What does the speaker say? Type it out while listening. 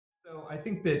I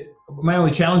think that my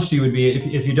only challenge to you would be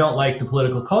if you don't like the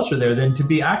political culture there, then to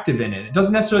be active in it. It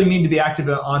doesn't necessarily mean to be active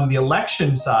on the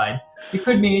election side. It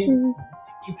could mean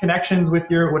making connections with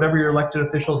whatever your elected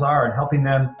officials are and helping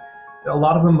them. A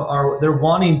lot of them they're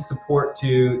wanting support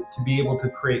to be able to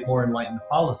create more enlightened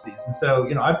policies. And so,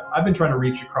 I've been trying to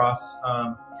reach across.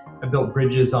 I built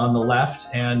bridges on the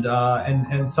left and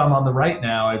some on the right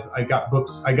now. I got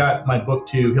books. I got my book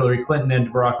to Hillary Clinton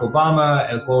and Barack Obama,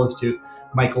 as well as to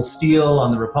Michael Steele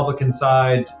on the Republican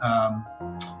side,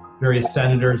 various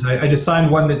senators. I just signed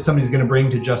one that somebody's going to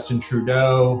bring to Justin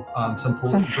Trudeau, some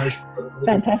British.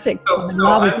 Fantastic. I'm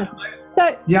trying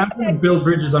to build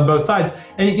bridges on both sides.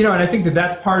 And, and I think that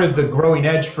that's part of the growing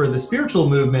edge for the spiritual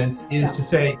movements is to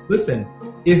say, listen,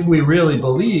 if we really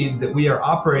believe that we are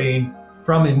operating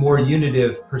from a more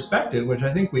unitive perspective, which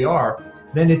I think we are,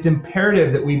 then it's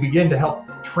imperative that we begin to help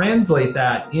translate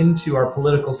that into our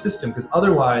political system, because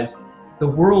otherwise the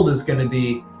world is going to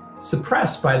be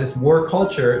suppressed by this war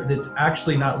culture that's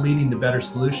actually not leading to better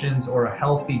solutions or a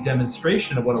healthy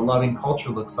demonstration of what a loving culture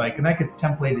looks like. And that gets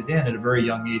templated in at a very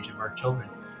young age of our children.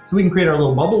 So we can create our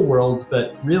little bubble worlds,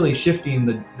 but really shifting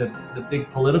the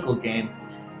big political game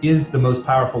is the most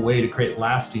powerful way to create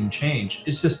lasting change.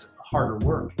 It's just harder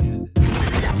work.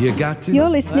 You're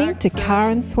listening to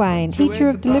Karen Swain, teacher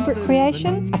of deliberate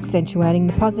creation, accentuating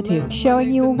the positive,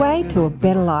 showing you a way to a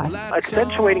better life.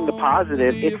 Accentuating the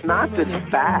positive, it's not just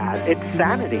fad, it's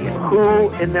sanity. Who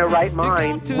in their right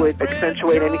mind would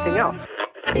accentuate anything else?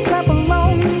 Clap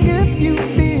along if you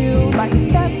feel like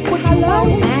that's what you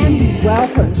want. And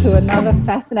welcome to another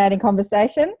fascinating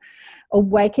conversation,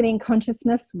 awakening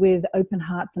consciousness with open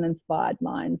hearts and inspired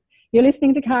minds. You're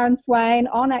listening to Karen Swain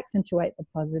on Accentuate the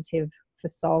Positive for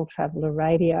Soul Traveller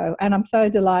Radio. And I'm so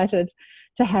delighted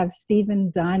to have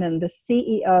Dinan, the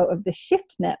CEO of the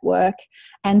Shift Network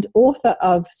and author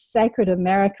of Sacred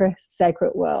America,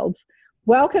 Sacred Worlds.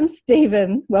 Welcome,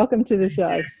 Stephen. Welcome to the show.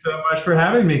 Thanks so much for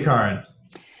having me, Karen.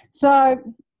 So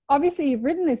obviously you've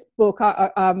written this book.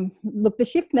 Look, the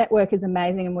Shift Network is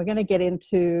amazing, and we're going to get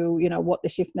into, what the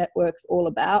Shift Network's all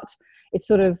about. It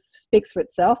sort of speaks for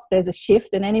itself. There's a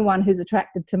shift, and anyone who's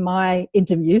attracted to my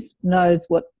interviews knows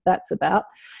what that's about.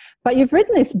 But you've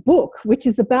written this book, which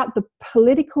is about the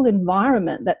political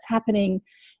environment that's happening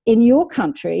in your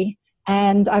country.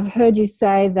 And I've heard you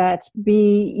say that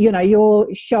you're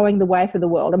showing the way for the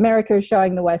world. America is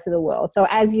showing the way for the world. So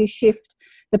as you shift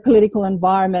the political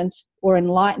environment or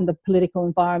enlighten the political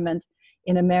environment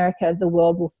in America, the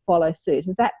world will follow suit.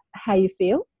 Is that how you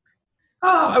feel?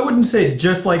 I wouldn't say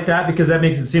just like that, because that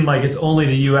makes it seem like it's only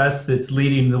the U.S. that's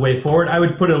leading the way forward. I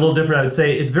would put it a little different. I would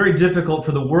say it's very difficult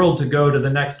for the world to go to the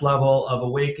next level of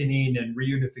awakening and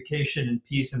reunification and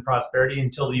peace and prosperity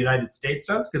until the United States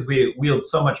does, because we wield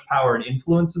so much power and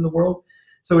influence in the world.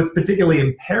 So it's particularly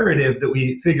imperative that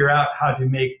we figure out how to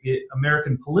make the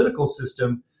American political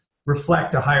system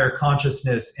reflect a higher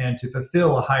consciousness and to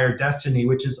fulfill a higher destiny,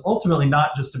 which is ultimately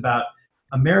not just about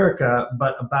America,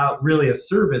 but about really a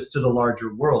service to the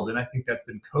larger world. And I think that's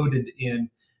been coded in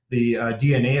the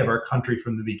DNA of our country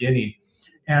from the beginning.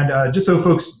 And just so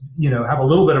folks, have a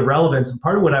little bit of relevance, and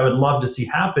part of what I would love to see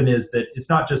happen is that it's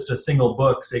not just a single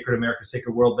book, Sacred America,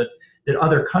 Sacred World, but that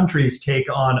other countries take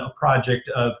on a project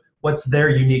of what's their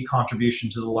unique contribution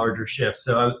to the larger shift.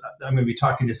 So I'm going to be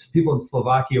talking to some people in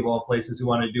Slovakia, of all places, who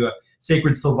want to do a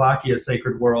Sacred Slovakia,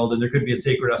 Sacred World, and there could be a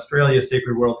Sacred Australia,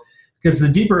 Sacred World. Because the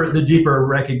deeper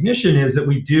recognition is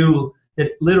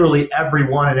that literally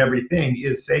everyone and everything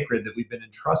is sacred, that we've been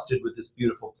entrusted with this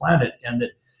beautiful planet, and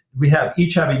that we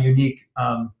each have a unique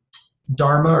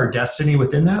dharma or destiny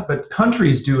within that, but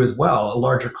countries do as well, a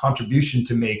larger contribution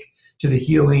to make to the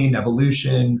healing,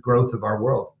 evolution, growth of our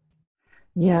world.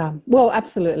 Yeah, well,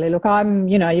 absolutely. Look,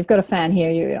 you've got a fan here.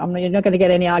 You're not going to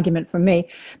get any argument from me.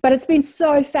 But it's been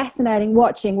so fascinating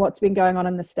watching what's been going on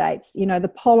in the States.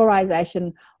 The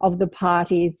polarization of the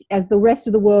parties as the rest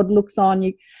of the world looks on.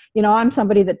 I'm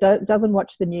somebody that doesn't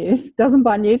watch the news, doesn't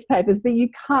buy newspapers, but you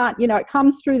can't. It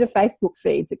comes through the Facebook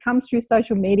feeds. It comes through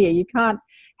social media. You can't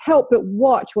help but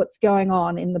watch what's going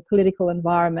on in the political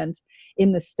environment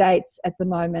in the States at the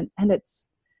moment, and it's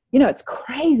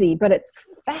crazy, but it's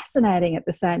fascinating at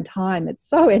the same time. It's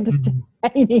so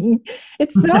entertaining.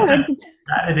 It's so entertaining.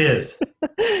 It is.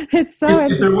 It's so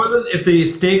if the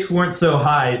stakes weren't so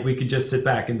high, we could just sit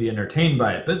back and be entertained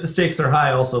by it. But the stakes are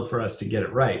high also for us to get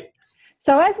it right.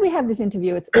 So as we have this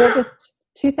interview, it's August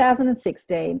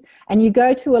 2016, and you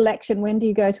go to election. When do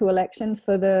you go to election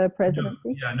for the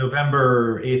presidency? Yeah,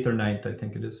 November 8th or 9th, I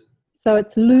think it is. So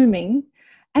it's looming.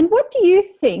 And what do you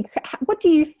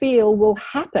feel will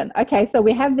happen? Okay, so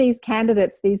we have these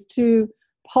candidates, these two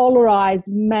polarized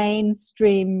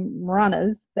mainstream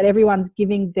runners that everyone's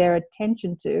giving their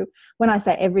attention to. When I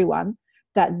say everyone,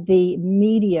 that the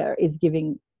media is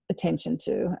giving attention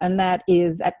to, and that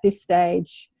is at this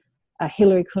stage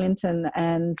Hillary Clinton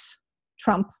and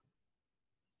Trump.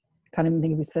 Can't even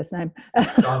think of his first name.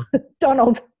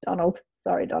 Donald.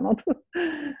 Sorry, Donald.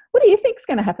 What do you think is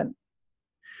going to happen?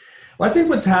 Well, I think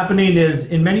what's happening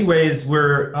is, in many ways,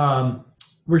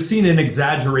 we're seeing an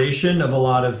exaggeration of a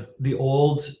lot of the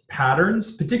old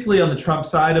patterns, particularly on the Trump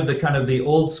side of the kind of the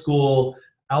old school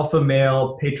alpha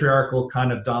male patriarchal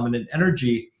kind of dominant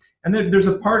energy. And there's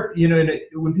a part,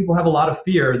 when people have a lot of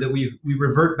fear, that we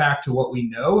revert back to what we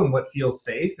know and what feels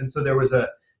safe. And so there was a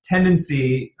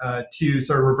tendency to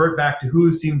sort of revert back to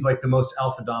who seems like the most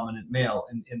alpha dominant male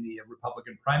in the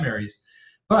Republican primaries.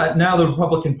 But now the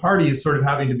Republican Party is sort of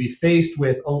having to be faced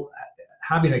with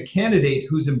having a candidate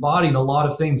who's embodying a lot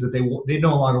of things that they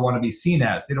no longer want to be seen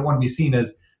as. They don't want to be seen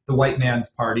as the white man's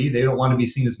party. They don't want to be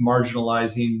seen as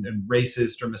marginalizing and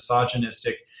racist or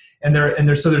misogynistic.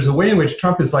 So there's a way in which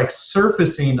Trump is like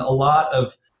surfacing a lot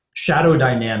of shadow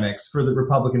dynamics for the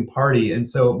Republican Party. And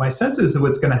so my sense is that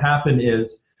what's going to happen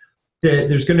is that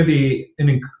there's going to be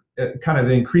kind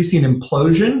of increasing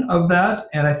implosion of that.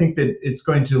 And I think that it's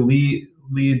going to lead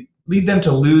them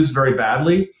to lose very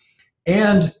badly.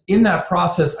 And in that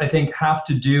process, I think have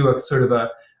to do a sort of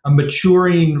a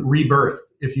maturing rebirth,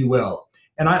 if you will.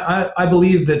 And I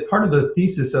believe that part of the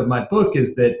thesis of my book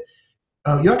is that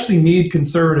you actually need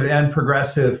conservative and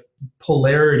progressive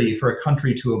polarity for a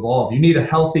country to evolve. You need a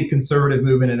healthy conservative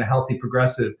movement and a healthy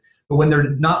progressive. But when they're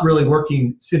not really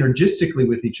working synergistically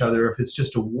with each other, if it's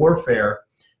just a warfare,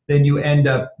 then you end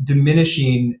up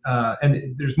diminishing,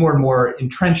 and there's more and more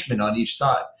entrenchment on each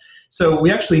side. So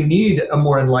we actually need a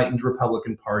more enlightened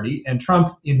Republican Party, and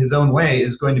Trump, in his own way,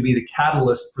 is going to be the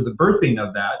catalyst for the birthing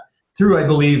of that through, I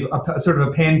believe, a sort of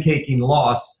a pancaking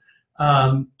loss.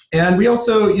 And we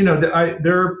also,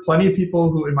 there are plenty of people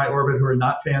who in my orbit who are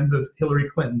not fans of Hillary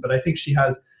Clinton, but I think she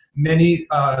has many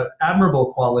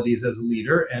admirable qualities as a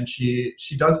leader, and she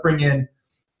does bring in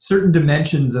certain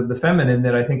dimensions of the feminine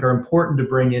that I think are important to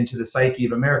bring into the psyche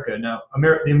of America. Now,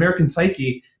 the American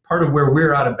psyche, part of where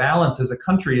we're out of balance as a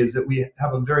country is that we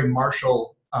have a very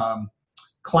martial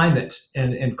climate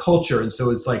and culture. And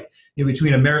so it's like,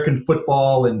 between American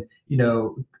football and,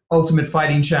 Ultimate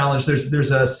Fighting Challenge,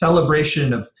 there's a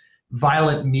celebration of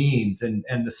violent means and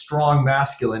the strong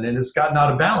masculine, and it's gotten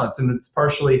out of balance. And it's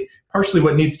partially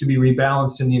what needs to be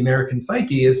rebalanced in the American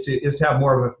psyche is to have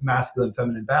more of a masculine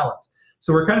feminine balance.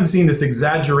 So we're kind of seeing this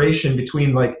exaggeration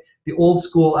between like the old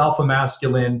school alpha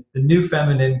masculine, the new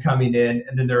feminine coming in,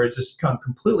 and then they're just come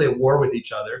completely at war with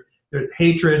each other. There's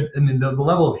hatred, the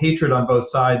level of hatred on both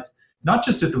sides, not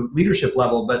just at the leadership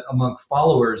level, but among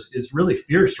followers, is really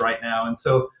fierce right now. And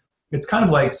so it's kind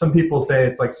of like, some people say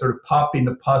it's like sort of popping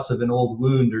the pus of an old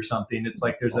wound or something. It's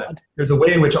like there's a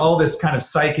way in which all this kind of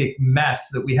psychic mess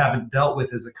that we haven't dealt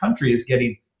with as a country is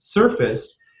getting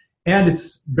surfaced, and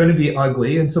it's going to be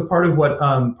ugly. And so part of what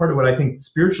I think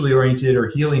spiritually oriented or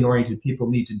healing oriented people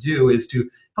need to do is to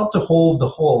help to hold the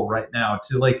whole right now,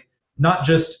 to like not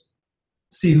just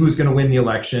see who's going to win the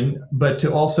election, but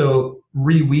to also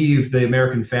reweave the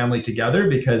American family together.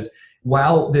 Because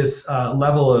while this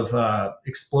level of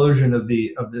explosion of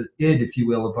the id, if you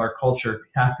will, of our culture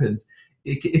happens,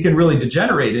 it can really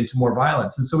degenerate into more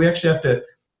violence. And so we actually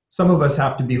some of us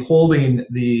have to be holding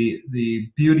the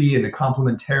beauty and the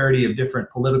complementarity of different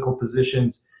political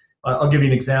positions. I'll give you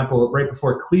an example. Right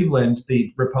before Cleveland,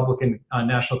 the Republican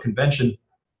National Convention,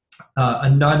 a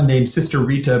nun named Sister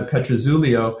Rita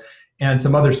Petrozzulio and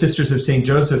some other sisters of St.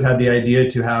 Joseph had the idea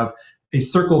to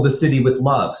circle the city with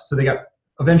love. So they got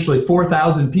eventually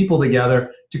 4,000 people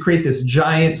together to create this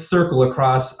giant circle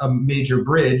across a major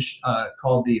bridge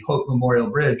called the Hope Memorial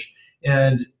Bridge.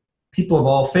 And people of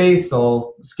all faiths,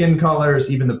 all skin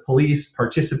colors, even the police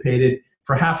participated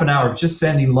for half an hour of just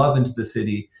sending love into the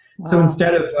city. Wow. So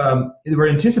instead of, they were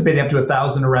anticipating up to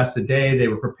 1,000 arrests a day, they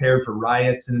were prepared for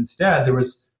riots, and instead there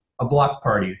was a block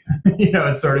party. It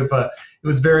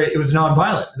was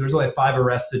nonviolent. There was only 5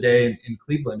 arrests a day in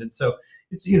Cleveland. And so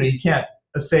it's, you can't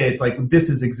say it's like, this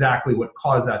is exactly what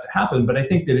caused that to happen, but I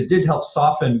think that it did help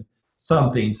soften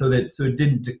something so it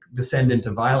didn't descend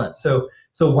into violence. So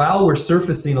while we're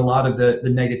surfacing a lot of the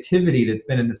negativity that's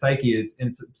been in the psyche,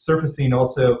 it's surfacing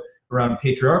also around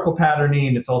patriarchal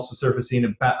patterning. It's also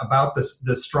surfacing about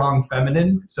the strong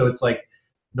feminine. So it's like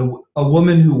a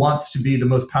woman who wants to be the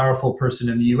most powerful person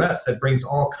in the US, that brings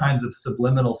all kinds of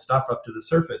subliminal stuff up to the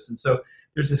surface. And so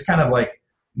there's this kind of like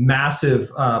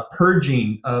massive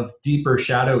purging of deeper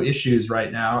shadow issues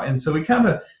right now. And so we kind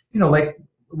of,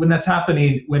 when that's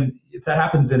happening, if that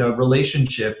happens in a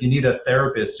relationship, you need a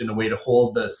therapist in a way to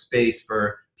hold the space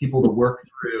for people to work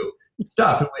through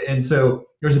stuff. And so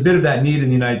there's a bit of that need in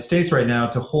the United States right now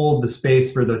to hold the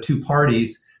space for the two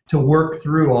parties to work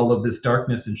through all of this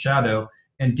darkness and shadow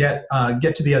and get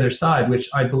to the other side, which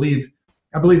I believe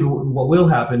what will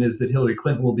happen is that Hillary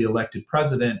Clinton will be elected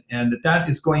president, and that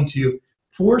is going to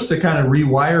force a kind of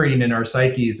rewiring in our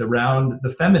psyches around the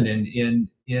feminine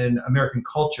in American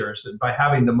culture. So by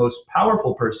having the most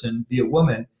powerful person be a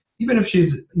woman, even if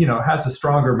she's, has a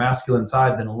stronger masculine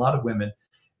side than a lot of women,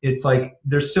 it's like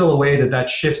there's still a way that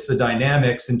shifts the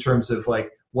dynamics in terms of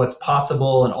like what's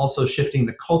possible, and also shifting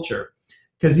the culture.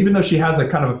 Because even though she has a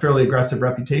kind of a fairly aggressive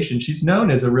reputation, she's known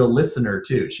as a real listener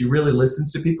too. She really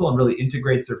listens to people and really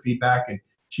integrates their feedback, and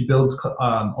she builds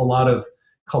a lot of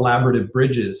collaborative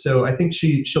bridges. So I think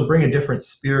she'll bring a different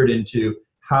spirit into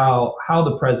how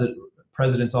the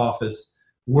president's office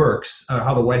works,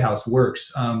 how the White House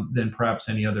works, than perhaps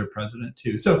any other president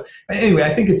too. So anyway,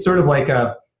 I think it's sort of like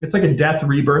a death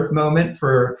rebirth moment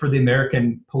for the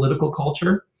American political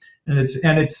culture. And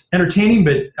it's entertaining,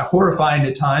 but horrifying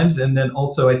at times. And then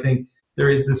also, I think there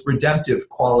is this redemptive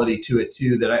quality to it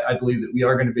too, that I believe that we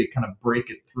are going to be kind of break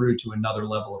it through to another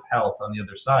level of health on the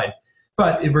other side.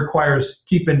 But it requires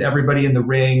keeping everybody in the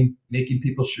ring, making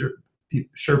people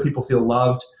sure people feel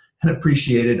loved and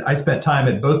appreciated. I spent time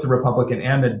at both the Republican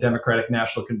and the Democratic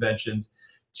national conventions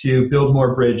to build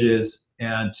more bridges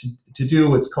and to do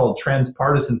what's called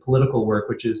transpartisan political work,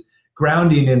 which is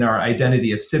grounding in our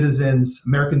identity as citizens,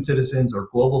 American citizens or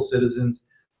global citizens,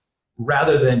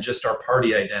 rather than just our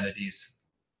party identities.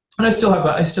 And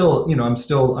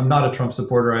I'm not a Trump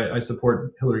supporter. I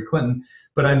support Hillary Clinton,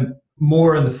 but I'm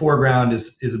more in the foreground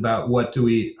is about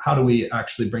how do we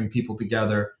actually bring people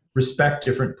together, respect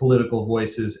different political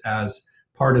voices as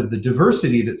part of the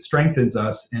diversity that strengthens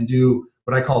us, and do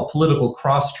what I call political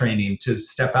cross-training to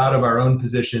step out of our own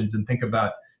positions and think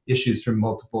about issues from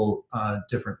multiple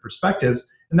different perspectives,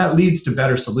 and that leads to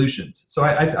better solutions. So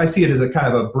I see it as a kind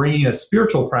of a bringing a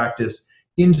spiritual practice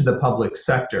into the public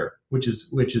sector, which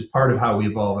is part of how we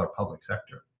evolve our public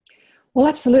sector. Well,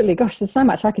 absolutely. Gosh, there's so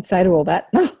much I could say to all that.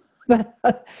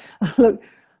 But look,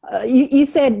 you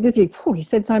said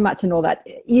so much and all that.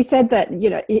 You said that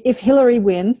if Hillary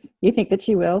wins, you think that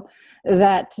she will,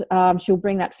 that she'll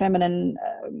bring that feminine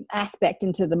aspect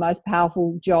into the most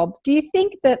powerful job. Do you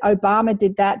think that Obama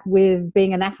did that with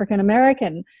being an African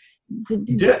American?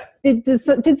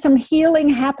 Did some healing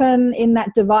happen in that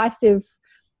divisive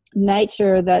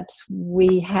nature that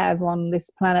we have on this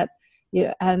planet?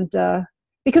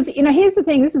 Because here's the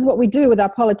thing, this is what we do with our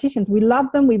politicians. We love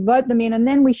them, we vote them in, and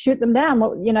then we shoot them down.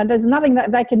 Well, there's nothing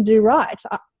that they can do right.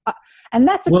 And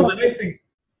that's the nice thing.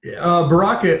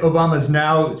 Barack Obama is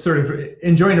now sort of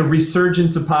enjoying a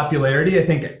resurgence of popularity. I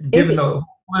think given the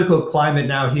political climate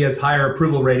now, he has higher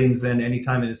approval ratings than any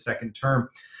time in his second term.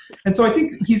 And so I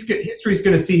think history is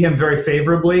going to see him very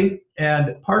favorably.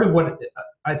 And part of what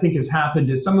I think has happened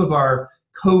is some of our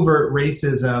covert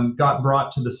racism got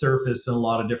brought to the surface in a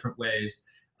lot of different ways.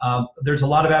 There's a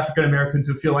lot of African Americans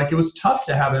who feel like it was tough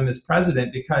to have him as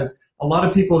president because a lot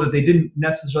of people that they didn't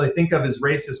necessarily think of as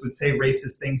racist would say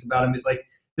racist things about him. Like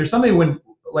there's something when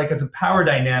it's a power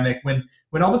dynamic when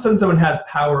all of a sudden someone has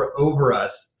power over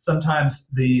us, sometimes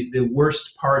the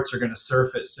worst parts are going to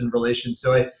surface in relation.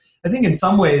 So I think in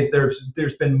some ways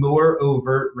there's been more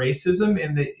overt racism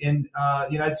in the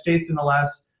United States in the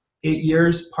last 8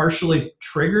 years, partially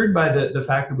triggered by the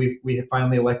fact that we have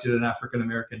finally elected an African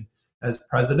American as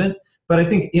president. But I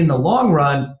think in the long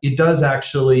run, it does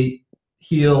actually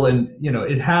heal, and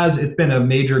it's been a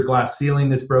major glass ceiling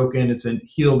that's broken. It's been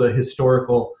healed a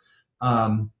historical,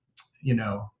 a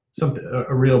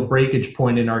real breakage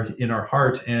point in our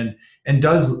heart, and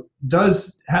has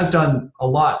done a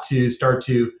lot to start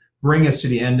to bring us to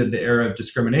the end of the era of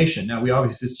discrimination. Now, we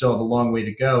obviously still have a long way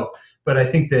to go, but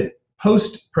I think that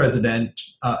post-president,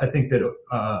 I think that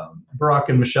Barack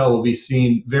and Michelle will be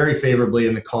seen very favorably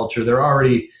in the culture. They're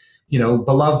already,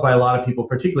 beloved by a lot of people,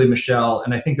 particularly Michelle,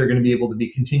 and I think they're going to be able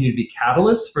to continue to be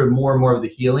catalysts for more and more of the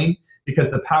healing, because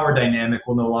the power dynamic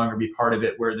will no longer be part of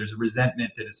it, where there's a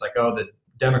resentment that it's like, oh, the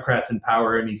Democrat's in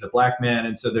power and he's a black man,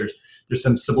 and so there's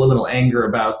some subliminal anger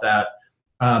about that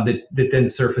that then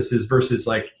surfaces, versus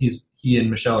like he and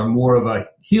Michelle are more of a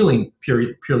purely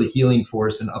healing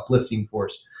force and uplifting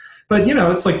force. But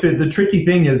it's like the tricky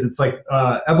thing is, it's like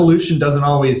evolution doesn't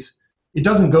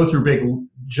go through big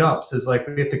jumps. It's like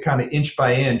we have to kind of inch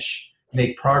by inch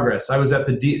make progress. I was at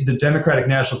the Democratic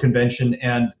National Convention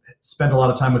and spent a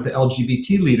lot of time with the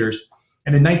LGBT leaders.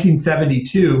 And in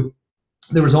 1972,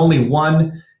 there was only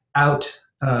one out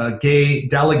gay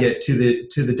delegate to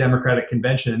the Democratic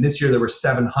convention, and this year there were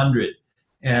 700,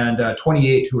 and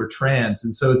 28 who are trans.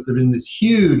 And so there's been this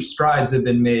huge strides that have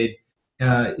been made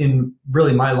in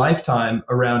really my lifetime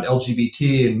around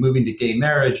LGBT and moving to gay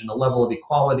marriage and the level of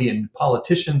equality, and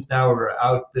politicians now are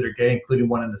out that are gay, including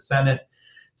one in the Senate.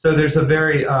 So there's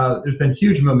there's been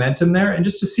huge momentum there, and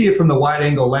just to see it from the wide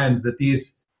angle lens that the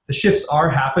shifts are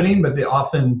happening, but they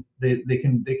often they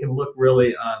can look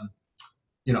really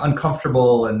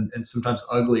uncomfortable and sometimes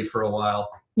ugly for a while.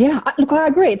 Yeah, look, I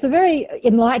agree. It's a very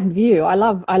enlightened view. I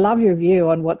love your view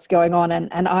on what's going on,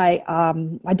 and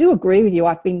I do agree with you.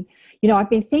 I've been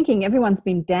thinking everyone's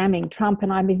been damning Trump,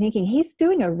 and I've been thinking he's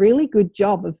doing a really good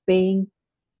job of being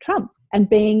Trump and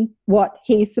being what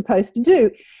he's supposed to do.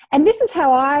 And this is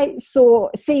how I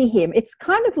see him. It's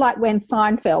kind of like when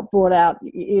Seinfeld brought out,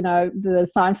 the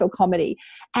Seinfeld comedy,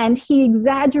 and he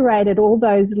exaggerated all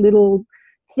those little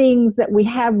things that we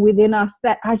have within us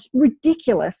that are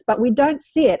ridiculous, but we don't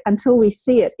see it until we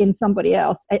see it in somebody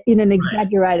else in an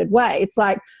exaggerated way. It's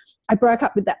like, I broke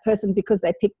up with that person because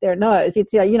they picked their nose.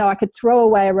 It's, I could throw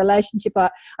away a relationship. I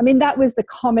mean, that was the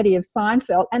comedy of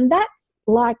Seinfeld, and that's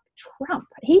like Trump.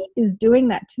 He is doing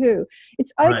that too.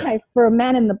 It's okay for a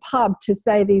man in the pub to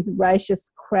say these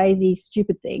racist, crazy,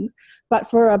 stupid things, but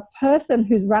for a person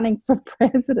who's running for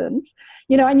president,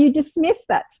 and you dismiss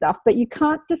that stuff, but you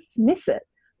can't dismiss it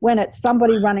when it's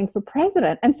somebody running for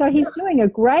president. And so he's doing a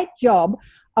great job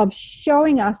of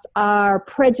showing us our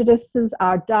prejudices,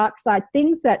 our dark side,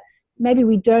 things that maybe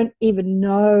we don't even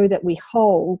know that we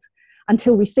hold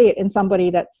until we see it in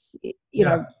somebody that's,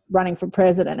 running for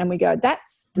president, and we go,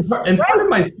 that's disgraceful. And part of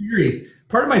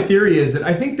my theory is that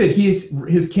I think that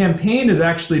his campaign has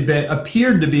actually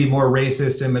appeared to be more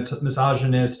racist and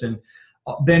misogynist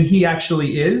than he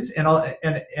actually is.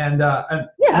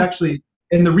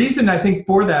 And the reason I think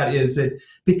for that is that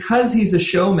because he's a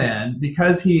showman,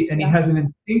 because he has an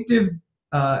instinctive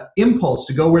impulse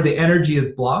to go where the energy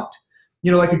is blocked.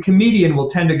 Like a comedian will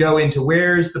tend to go into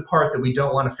where's the part that we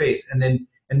don't want to face, and then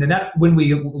that, when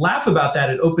we laugh about that,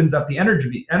 it opens up the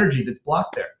energy that's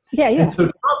blocked there. Yeah. And so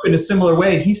Trump, in a similar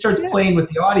way, he starts playing with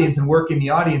the audience and working the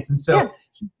audience, and so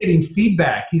he's getting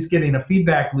feedback. He's getting a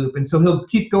feedback loop, and so he'll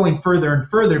keep going further and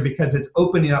further because it's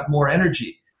opening up more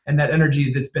energy. And that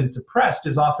energy that's been suppressed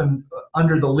is often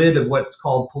under the lid of what's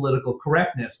called political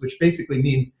correctness, which basically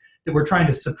means that we're trying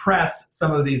to suppress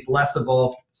some of these less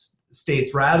evolved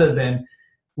states rather than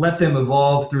let them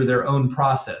evolve through their own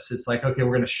process. It's like, okay,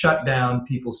 we're going to shut down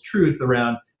people's truth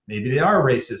around maybe they are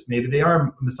racist, maybe they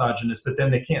are misogynist, but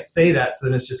then they can't say that, so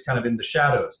then it's just kind of in the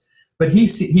shadows. But he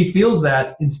feels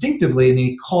that instinctively, and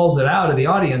he calls it out of the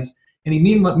audience, and he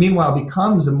meanwhile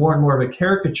becomes more and more of a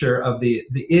caricature of the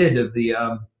id of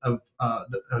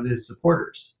his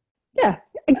supporters. Yeah,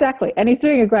 exactly. And he's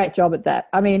doing a great job at that.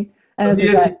 I mean, he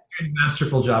is doing a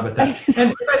masterful job at that.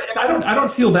 and I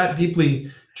don't feel that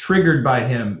deeply triggered by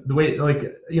him. The way,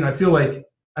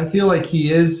 I feel like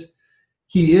he is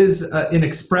an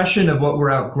expression of what we're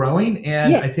outgrowing,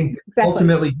 and I think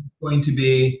ultimately it's going to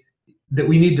be that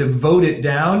we need to vote it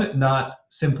down, not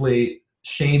simply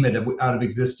shame it out of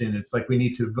existence. It's like we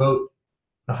need to vote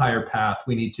the higher path.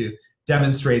 We need to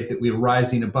demonstrate that we're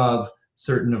rising above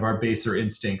certain of our baser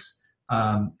instincts.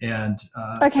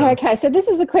 Okay. So this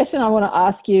is a question I want to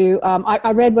ask you.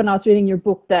 I read when I was reading your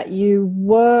book that you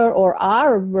were or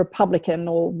are a Republican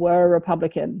or were a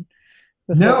Republican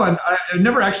before. No, I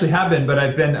never actually have been, but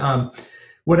I've been.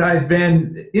 What I've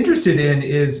been interested in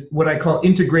is what I call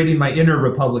integrating my inner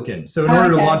Republican. So in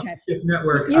order to launch the Shift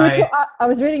Network, I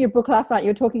was reading your book last night.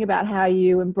 You were talking about how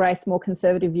you embrace more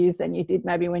conservative views than you did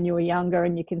maybe when you were younger,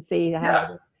 and you can see how.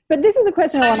 Yeah. But this is the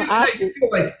question I want to ask you.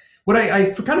 What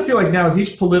I kind of feel like now is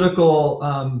each political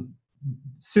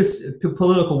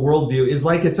worldview is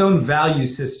like its own value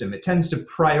system. It tends to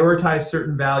prioritize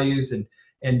certain values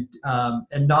and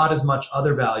not as much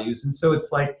other values. And so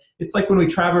it's like when we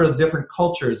travel to different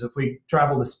cultures. If we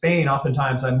travel to Spain,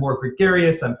 oftentimes I'm more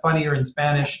gregarious, I'm funnier in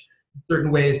Spanish in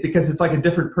certain ways because it's like a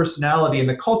different personality and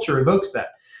the culture evokes that.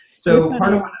 So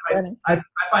part of what I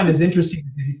find is interesting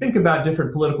is if you think about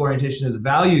different political orientations as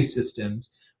value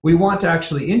systems, we want to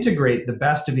actually integrate the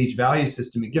best of each value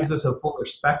system. It gives us a fuller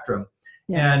spectrum.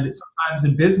 Yeah. And sometimes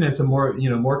in business, a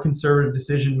more conservative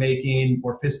decision making,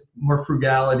 more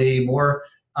frugality,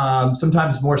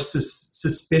 sometimes more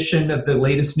suspicion of the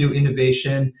latest new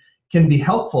innovation can be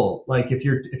helpful. Like if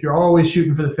you're always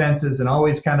shooting for the fences and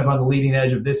always kind of on the leading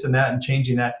edge of this and that and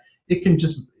changing that,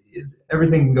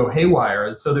 everything can go haywire.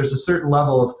 And so there's a certain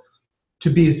level of to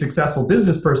be a successful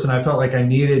business person, I felt like I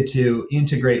needed to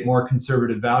integrate more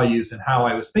conservative values in how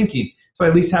I was thinking. So I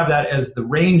at least have that as the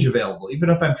range available. Even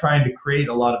if I'm trying to create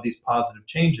a lot of these positive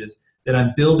changes, that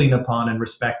I'm building upon and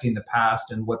respecting the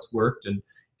past and what's worked,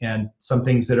 and some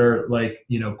things that are like,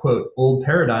 quote, old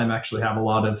paradigm actually have a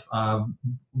lot of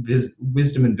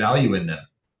wisdom and value in them.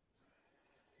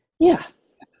 Yeah.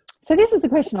 So this is the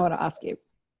question I want to ask you.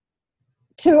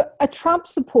 To a Trump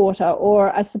supporter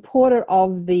or a supporter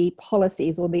of the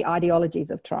policies or the ideologies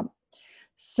of Trump.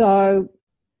 So,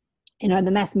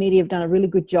 the mass media have done a really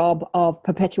good job of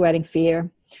perpetuating fear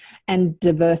and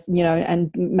dividing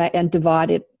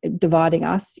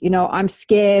us. I'm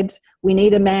scared. We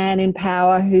need a man in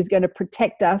power who's going to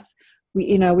protect us.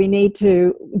 We need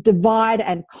to divide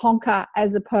and conquer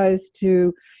as opposed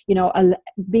to,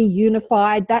 be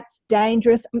unified. That's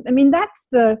dangerous. I mean, that's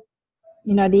the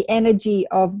energy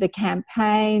of the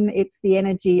campaign. It's the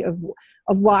energy of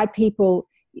why people,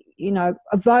 are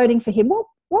voting for him.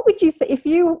 What would you say if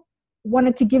you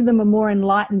wanted to give them a more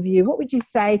enlightened view? What would you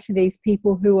say to these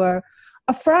people who are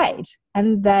afraid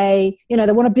and they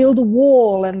want to build a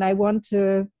wall and they want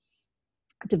to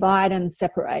divide and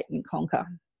separate and conquer?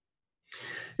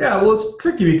 Yeah, well, it's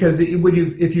tricky because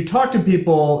if you talk to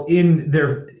people in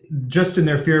their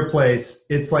fear place,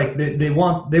 it's like they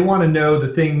want to know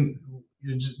the thing.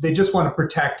 They just want to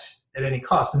protect at any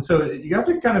cost. And so you have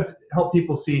to kind of help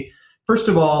people see, first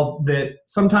of all, that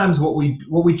sometimes what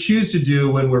we choose to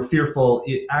do when we're fearful,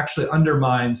 it actually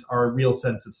undermines our real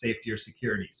sense of safety or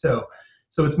security. So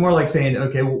it's more like saying,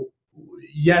 okay, well,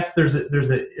 yes, there's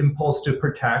an impulse to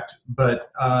protect,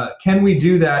 but can we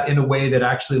do that in a way that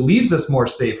actually leaves us more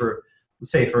safer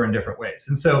in different ways?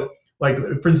 And so, like,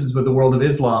 for instance, with the world of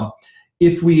Islam,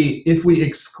 if we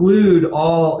exclude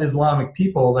all Islamic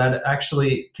people, that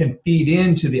actually can feed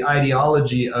into the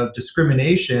ideology of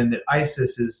discrimination that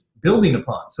ISIS is building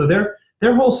upon. So their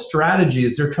whole strategy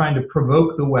is they're trying to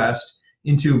provoke the West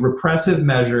into repressive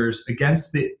measures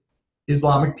against the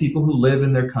Islamic people who live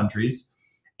in their countries,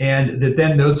 and that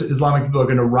then those Islamic people are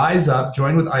going to rise up,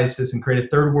 join with ISIS, and create a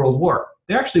third world war.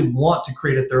 They actually want to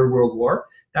create a third world war.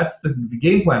 That's the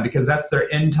game plan, because that's their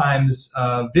end times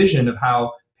vision of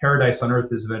how paradise on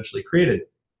earth is eventually created.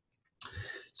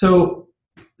 So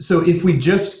if we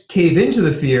just cave into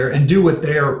the fear and do what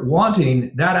they're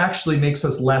wanting, that actually makes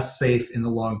us less safe in the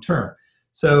long term.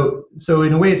 So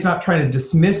in a way, it's not trying to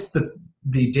dismiss the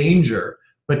danger,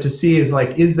 but to see is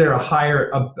there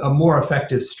a more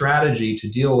effective strategy to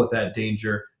deal with that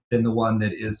danger than the one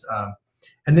that is,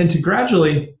 and then to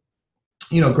gradually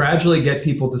get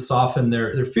people to soften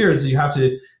their fears. You have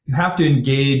to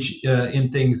engage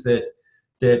in things that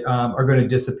are going to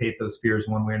dissipate those fears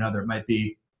one way or another. It might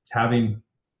be having,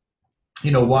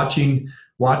 watching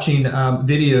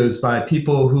videos by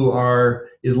people who are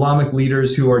Islamic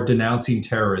leaders who are denouncing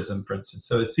terrorism, for instance.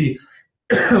 So see,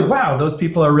 wow, those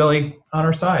people are really on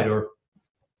our side, or,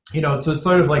 so it's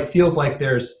sort of like feels like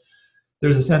there's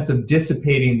a sense of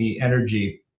dissipating the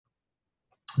energy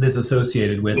that's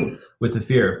associated with the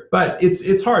fear. But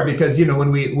it's hard because,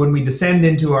 when we descend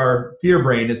into our fear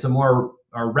brain, it's our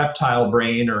reptile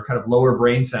brain or kind of lower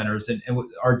brain centers, and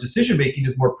our decision making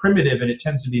is more primitive, and it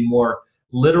tends to be more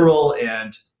literal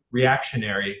and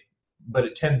reactionary, but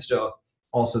it tends to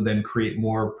also then create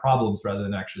more problems rather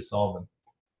than actually solve them.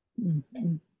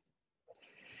 Mm-hmm.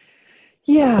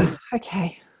 Yeah.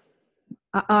 Okay.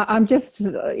 I'm just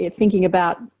thinking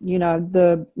about,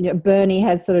 Bernie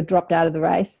has sort of dropped out of the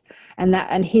race,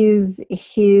 and his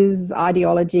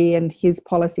ideology and his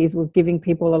policies were giving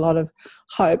people a lot of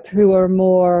hope who are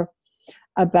more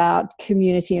about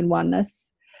community and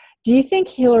oneness. Do you think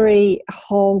Hillary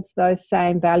holds those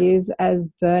same values as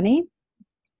Bernie?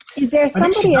 Is there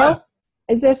somebody else?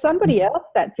 Is there somebody else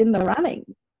that's in the running?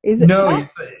 Is it no,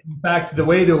 Trump? In fact, the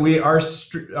way that our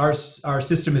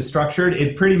system is structured,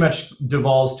 it pretty much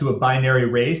devolves to a binary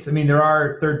race. I mean, there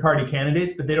are third-party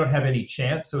candidates, but they don't have any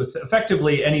chance. So it's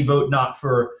effectively, any vote not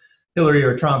for Hillary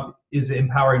or Trump is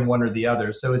empowering one or the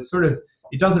other. So it's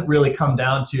it doesn't really come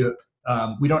down to,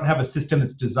 we don't have a system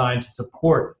that's designed to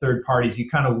support third parties.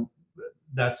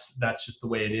 That's just the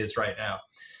way it is right now.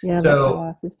 Yeah, so, that's how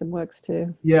our system works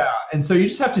too. Yeah, and so you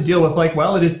just have to deal with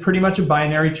it is pretty much a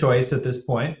binary choice at this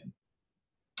point.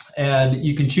 And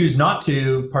you can choose not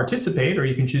to participate, or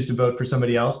you can choose to vote for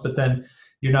somebody else, but then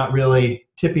you're not really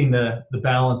tipping the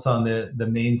balance on the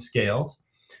main scales.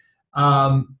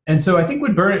 And so I think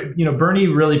what Bernie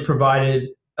really provided,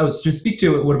 to speak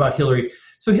to what about Hillary?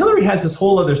 So Hillary has this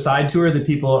whole other side to her that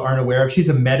people aren't aware of. She's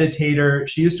a meditator.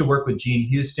 She used to work with Gene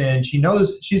Houston.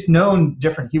 She's known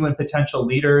different human potential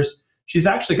leaders. She's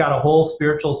actually got a whole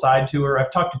spiritual side to her.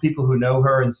 I've talked to people who know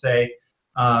her and say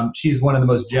She's one of the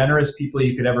most generous people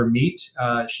you could ever meet.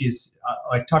 I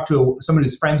talked to someone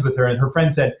who's friends with her, and her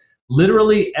friend said,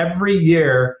 literally every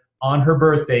year on her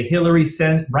birthday, Hillary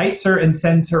writes her and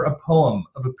sends her a poem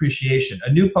of appreciation,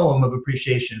 a new poem of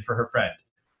appreciation for her friend.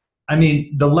 I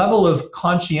mean, the level of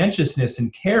conscientiousness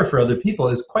and care for other people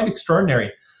is quite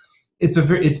extraordinary. It's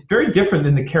very different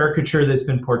than the caricature that's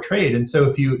been portrayed. And so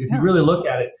if you really look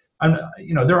at it,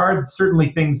 there are certainly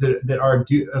things that are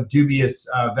of dubious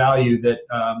value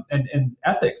and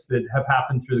ethics that have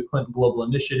happened through the Clinton Global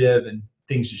Initiative and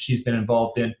things that she's been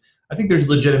involved in. I think there's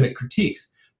legitimate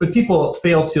critiques, but people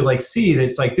fail to see that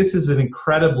it's this is an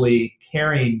incredibly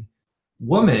caring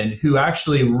woman who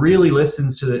actually really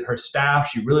listens to her staff.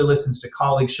 She really listens to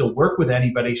colleagues. She'll work with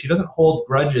anybody. She doesn't hold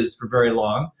grudges for very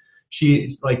long.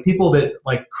 She, people that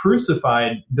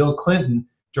crucified Bill Clinton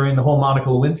during the whole Monica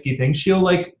Lewinsky thing, she'll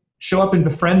show up and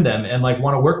befriend them and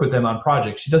want to work with them on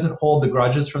projects. She doesn't hold the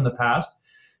grudges from the past.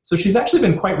 So she's actually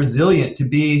been quite resilient to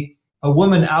be a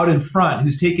woman out in front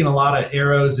who's taken a lot of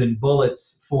arrows and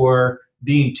bullets for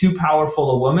being too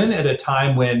powerful a woman at a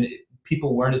time when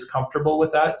people weren't as comfortable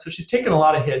with that. So she's taken a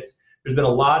lot of hits. There's been a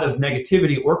lot of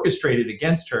negativity orchestrated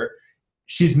against her.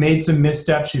 She's made some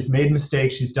missteps. She's made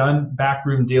mistakes. She's done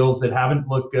backroom deals that haven't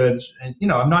looked good. And,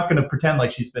 I'm not going to pretend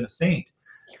like she's been a saint.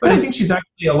 But I think she's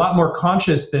actually a lot more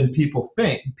conscious than people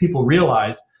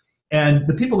realize. And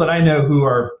the people that I know who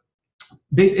are,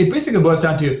 it basically boils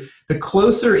down to the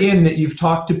closer in that you've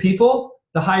talked to people,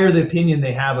 the higher the opinion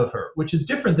they have of her, which is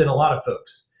different than a lot of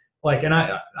folks. And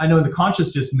I know in the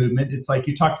consciousness movement, it's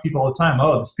you talk to people all the time,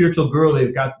 oh, the spiritual guru,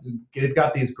 they've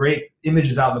got these great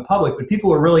images out in the public, but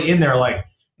people are really in there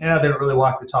they don't really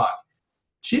walk the talk.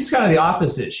 She's kind of the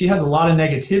opposite. She has a lot of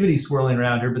negativity swirling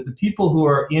around her, but the people who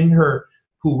are in her,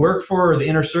 who work for her, the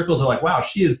inner circles are wow,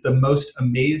 she is the most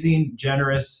amazing,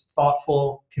 generous,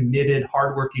 thoughtful, committed,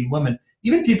 hardworking woman.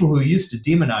 Even people who used to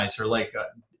demonize her,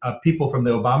 people from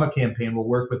the Obama campaign will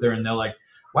work with her and they're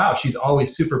wow, she's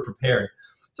always super prepared.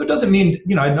 So it doesn't mean,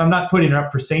 I'm not putting her up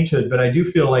for sainthood, but I do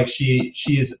feel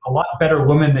she's a lot better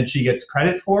woman than she gets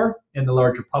credit for in the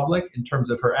larger public in terms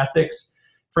of her ethics.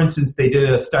 For instance, they did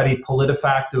a study,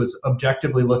 PolitiFact, that was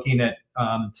objectively looking at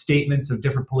statements of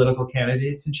different political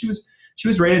candidates, and she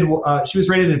was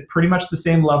rated at pretty much the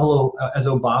same level as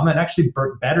Obama, and actually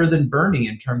better than Bernie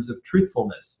in terms of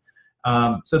truthfulness.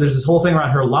 So there's this whole thing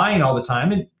around her lying all the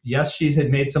time, and yes, she's had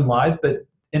made some lies, but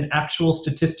in actual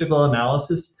statistical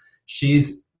analysis,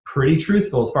 she's pretty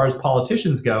truthful as far as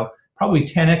politicians go, probably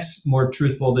 10x more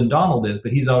truthful than Donald is,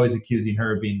 but he's always accusing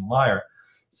her of being a liar.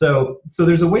 So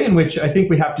there's a way in which I think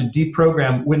we have to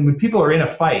deprogram when people are in a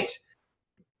fight,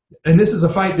 and this is a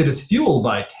fight that is fueled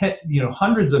by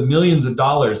hundreds of millions of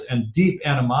dollars and deep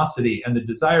animosity and the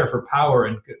desire for power.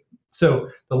 And so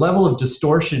the level of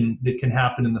distortion that can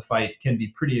happen in the fight can be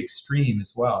pretty extreme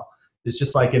as well. It's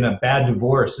just like in a bad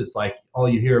divorce, it's all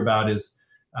you hear about is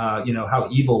how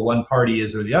evil one party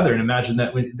is or the other. And imagine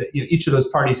that each of those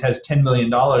parties has $10 million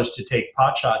to take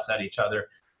pot shots at each other.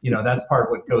 That's part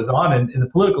of what goes on in the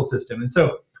political system. And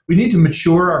so we need to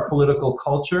mature our political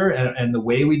culture and the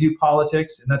way we do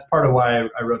politics. And that's part of why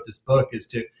I wrote this book, is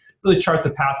to really chart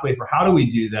the pathway for how do we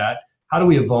do that? How do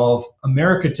we evolve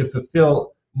America to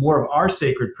fulfill more of our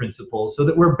sacred principles so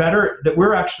that we're better, that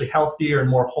we're actually healthier and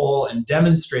more whole and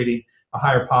demonstrating a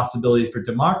higher possibility for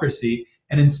democracy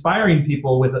and inspiring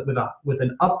people with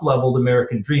an up-leveled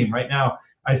American dream. Right now,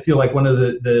 I feel like one of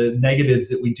the negatives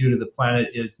that we do to the planet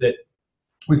is that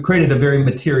we've created a very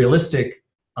materialistic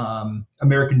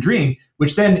American dream,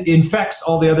 which then infects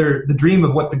all the dream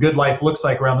of what the good life looks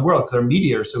like around the world, because our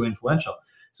media are so influential.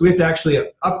 So we have to actually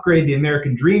upgrade the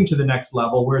American dream to the next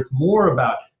level, where it's more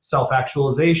about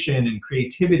self-actualization and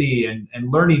creativity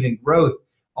and learning and growth,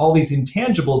 all these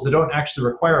intangibles that don't actually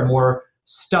require more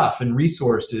stuff and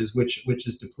resources, which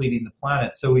is depleting the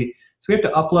planet. So we have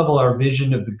to up-level our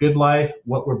vision of the good life,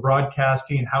 what we're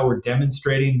broadcasting, how we're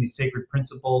demonstrating these sacred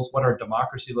principles, what our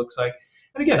democracy looks like.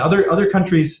 And again, other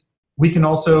countries, we can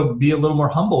also be a little more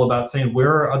humble about saying, where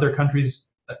are other countries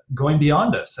going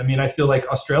beyond us? I mean, I feel like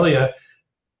Australia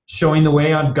showing the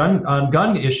way on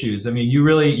gun issues. I mean,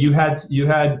 you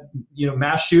had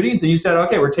mass shootings, and you said,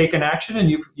 okay, we're taking action, and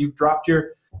you've dropped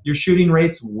your shooting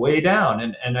rates way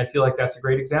down. And I feel like that's a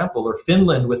great example. Or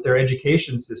Finland with their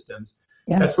education systems.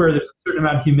 Yeah. That's where there's a certain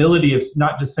amount of humility of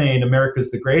not just saying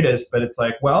America's the greatest, but it's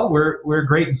we're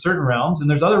great in certain realms, and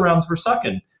there's other realms we're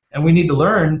sucking. And we need to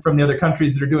learn from the other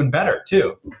countries that are doing better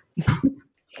too.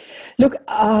 Look,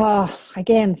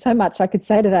 again, so much I could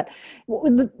say to that.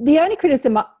 The only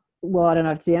criticism, I don't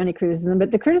know if it's the only criticism,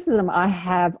 but the criticism I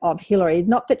have of Hillary,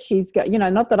 not that she's got,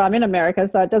 not that I'm in America,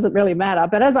 so it doesn't really matter,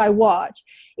 but as I watch,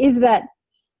 is that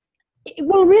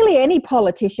well, really any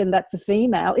politician that's a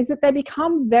female, is that they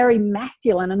become very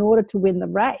masculine in order to win the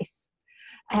race.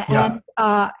 And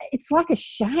it's like a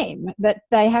shame that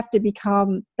they have to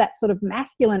become that sort of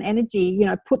masculine energy,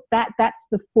 that's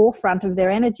the forefront of their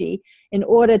energy in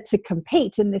order to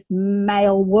compete in this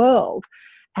male world.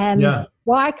 And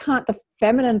why can't the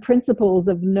feminine principles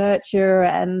of nurture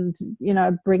and,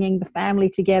 bringing the family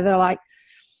together, like,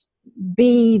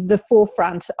 be the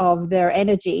forefront of their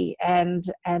energy? And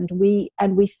we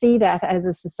see that as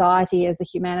a society, as a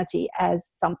humanity, as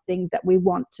something that we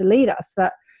want to lead us.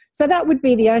 So that would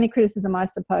be the only criticism, I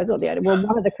suppose, or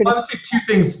one of the criticisms. I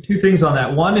would say two things on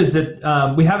that. One is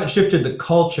that we haven't shifted the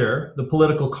culture, the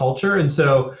political culture. And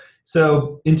so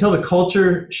until the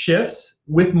culture shifts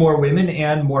with more women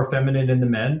and more feminine in the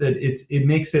men, that it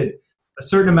makes it a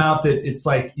certain amount that it's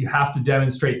like you have to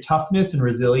demonstrate toughness and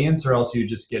resilience or else you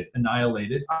just get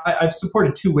annihilated. I've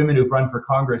supported 2 women who've run for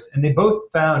Congress, and they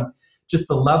both found just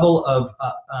the level of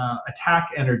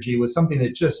attack energy was something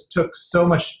that just took so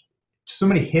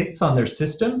many hits on their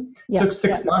system. It took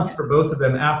 6 months for both of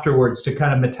them afterwards to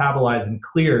kind of metabolize and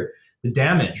clear the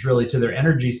damage really to their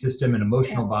energy system and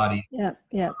emotional bodies. And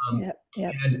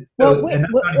so,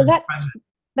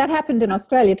 that happened in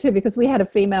Australia too, because we had a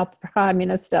female prime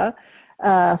minister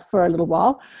for a little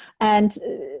while, and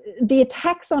the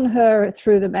attacks on her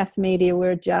through the mass media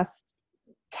were just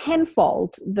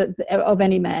tenfold of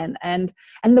any man, and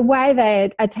the way they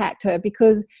attacked her,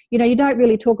 because you don't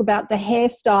really talk about the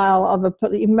hairstyle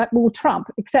of Trump,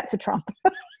 except for Trump,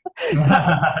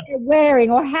 wearing,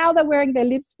 or how they're wearing their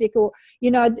lipstick, or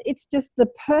it's just the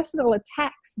personal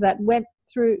attacks that went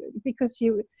through, because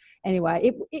anyway,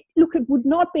 it would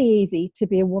not be easy to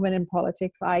be a woman in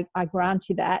politics. I grant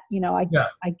you that.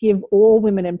 I give all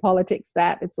women in politics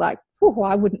that. It's like,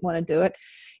 I wouldn't want to do it.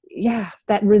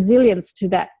 That resilience to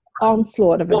that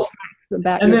onslaught of attacks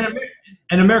about. And then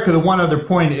in America, the one other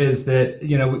point is that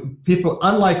people,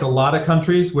 unlike a lot of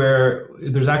countries where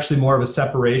there's actually more of a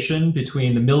separation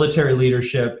between the military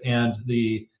leadership and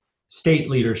the state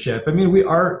leadership. I mean,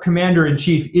 our commander in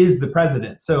chief is the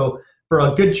president. So for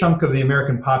a good chunk of the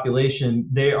American population,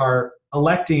 they are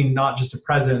electing not just a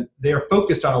president; they are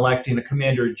focused on electing a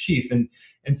commander in chief, and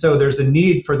so there's a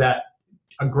need for that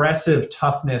aggressive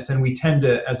toughness, and we tend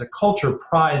to, as a culture,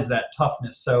 prize that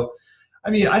toughness. So, I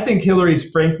mean, I think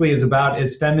Hillary's, frankly, is about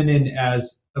as feminine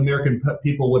as American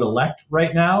people would elect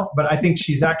right now, but I think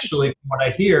she's actually, from what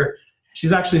I hear,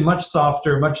 she's actually much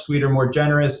softer, much sweeter, more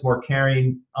generous, more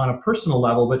caring on a personal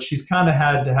level, but she's kind of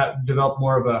had to develop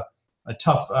more of a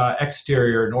tough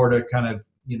exterior in order to kind of,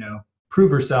 prove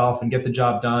herself and get the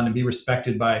job done and be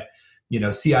respected by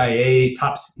CIA,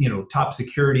 top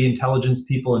security intelligence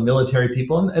people and military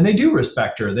people. And they do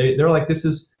respect her. They're like, this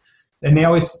is, and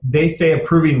they say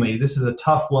approvingly, this is a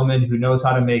tough woman who knows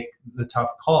how to make the tough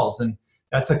calls. And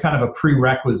that's a kind of a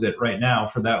prerequisite right now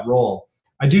for that role.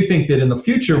 I do think that in the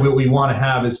future, what we want to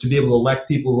have is to be able to elect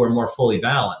people who are more fully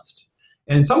balanced.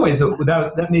 And in some ways,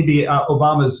 that may be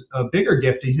Obama's bigger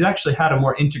gift. He's actually had a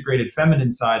more integrated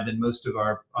feminine side than most of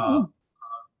our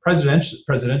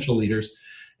presidential leaders.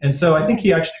 And so I think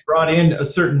he actually brought in a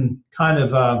certain kind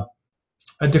of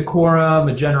a decorum,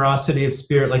 a generosity of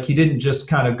spirit. Like, he didn't just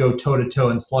kind of go toe-to-toe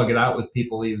and slug it out with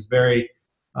people. He was very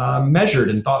measured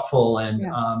and thoughtful, and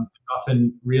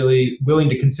often really willing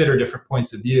to consider different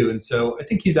points of view. And so I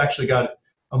think he's actually got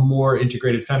a more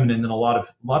integrated feminine than a lot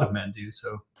of men do.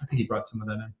 So I think he brought some of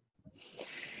that in.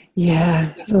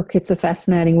 Yeah, look, it's a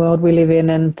fascinating world we live in,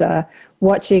 and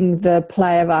watching the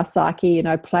play of our psyche,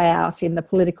 play out in the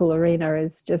political arena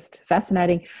is just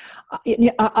fascinating.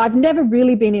 I've never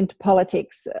really been into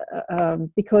politics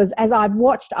because as I've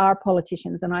watched our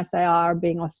politicians, and I say our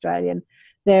being Australian,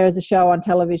 there is a show on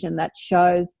television that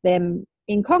shows them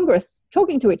in Congress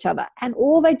talking to each other, and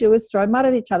all they do is throw mud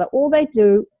at each other. All they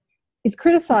do is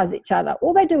criticize each other.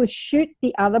 All they do is shoot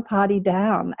the other party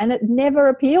down. And it never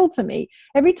appealed to me.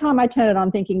 Every time I turn it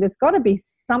on thinking there's got to be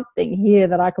something here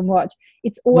that I can watch,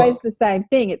 it's always the same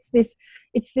thing. It's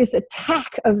this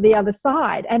attack of the other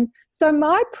side. And so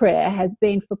my prayer has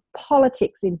been for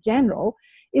politics in general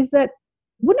is that,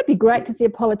 wouldn't it be great to see a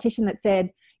politician that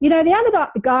said, the other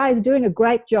guy is doing a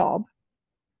great job,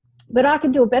 but I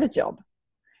can do a better job.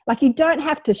 Like, you don't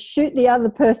have to shoot the other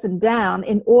person down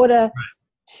in order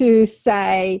to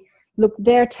say, look,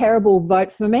 they're terrible,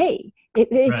 vote for me.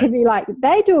 It can be like,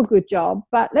 they do a good job,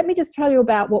 but let me just tell you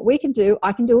about what we can do.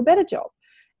 I can do a better job.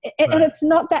 And it's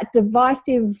not that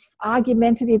divisive,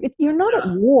 argumentative. You're not at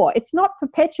war. It's not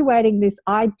perpetuating this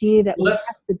idea that we have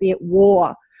to be at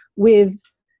war with,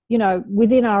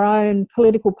 within our own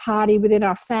political party, within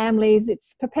our families.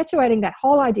 It's perpetuating that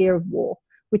whole idea of war,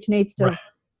 which needs to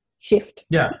shift.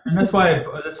 Yeah, and that's why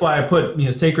I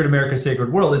put, sacred America,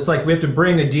 sacred world. It's like we have to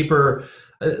bring a deeper,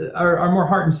 our more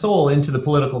heart and soul into the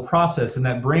political process, and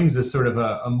that brings us sort of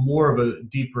a more of a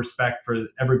deep respect for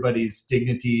everybody's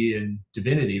dignity and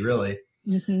divinity, really.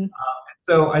 Mm-hmm.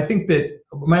 So I think that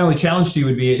my only challenge to you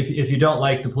would be, if you don't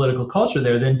like the political culture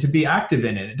there, then to be active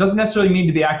in it. It doesn't necessarily mean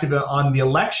to be active on the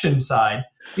election side.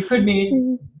 It could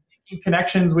mean making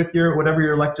connections with whatever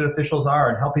your elected officials are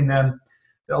and helping them.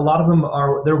 A lot of them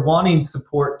they're wanting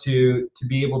support to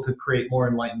be able to create more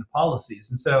enlightened policies.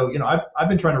 And so, I've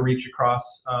been trying to reach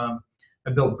across. I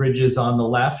built bridges on the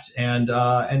left and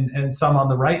some on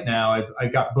the right now. I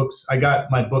got books. I got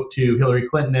my book to Hillary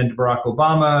Clinton and to Barack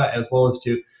Obama, as well as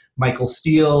to Michael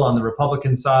Steele on the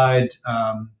Republican side,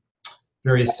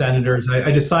 various senators.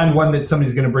 I just signed one that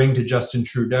somebody's going to bring to Justin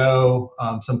Trudeau,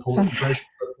 some British.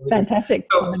 Fantastic.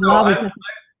 I'm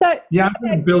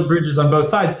trying to build bridges on both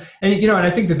sides. And, and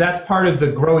I think that that's part of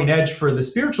the growing edge for the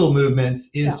spiritual movements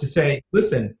is to say,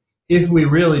 listen, if we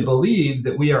really believe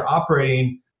that we are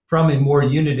operating from a more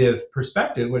unitive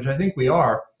perspective, which I think we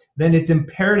are, then it's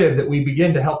imperative that we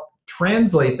begin to help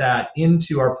translate that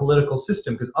into our political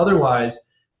system, because otherwise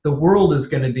the world is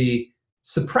going to be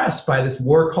suppressed by this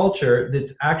war culture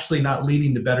that's actually not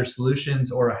leading to better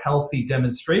solutions or a healthy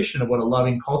demonstration of what a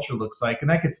loving culture looks like.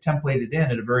 And that gets templated in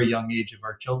at a very young age of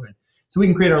our children. So we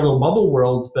can create our little bubble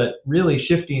worlds, but really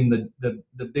shifting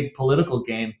the big political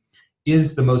game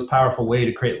is the most powerful way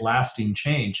to create lasting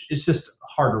change. It's just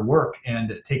harder work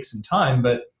and it takes some time,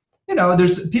 but I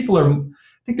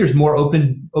think there's more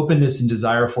openness and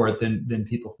desire for it than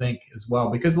people think as well,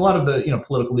 because a lot of the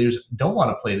political leaders don't want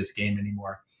to play this game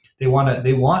anymore. They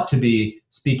want to be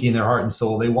speaking their heart and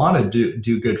soul. They want to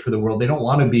do good for the world. They don't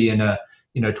want to be in a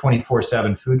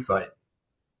 24/7 food fight.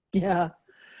 Yeah.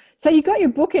 So you got your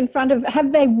book in front of.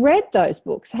 Have they read those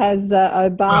books? Has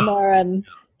Obama and?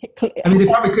 I mean, they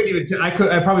probably couldn't even.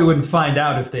 I probably wouldn't find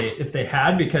out if they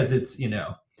had, because it's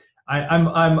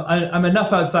I'm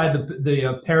enough outside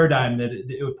the paradigm that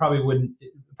it probably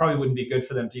wouldn't be good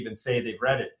for them to even say they've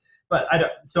read it. But I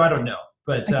don't know.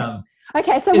 But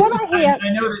okay, so what I hear,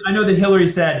 I know that Hillary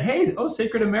said, "Hey,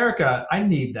 sacred America, I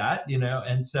need that,"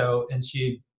 and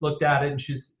she looked at it and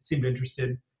she seemed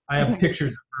interested. I have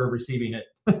pictures of her receiving it.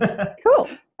 Cool.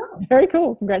 Very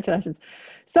cool. Congratulations.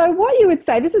 So what you would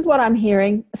say, this is what I'm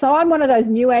hearing. So I'm one of those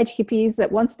new age hippies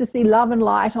that wants to see love and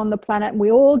light on the planet. And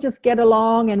we all just get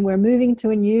along and we're moving to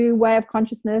a new way of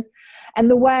consciousness. And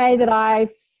the way that I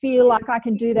feel like I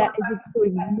can do that is to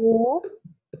ignore,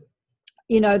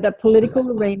 the political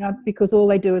arena, because all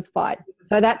they do is fight.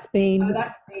 So that's been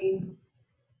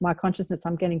my consciousness.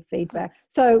 I'm getting feedback.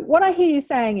 So what I hear you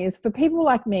saying is, for people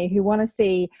like me who want to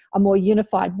see a more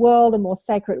unified world, a more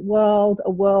sacred world, a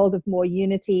world of more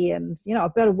unity and, a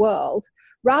better world,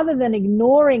 rather than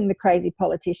ignoring the crazy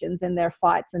politicians and their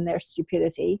fights and their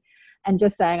stupidity and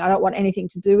just saying, I don't want anything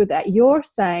to do with that, you're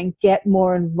saying get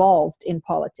more involved in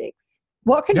politics.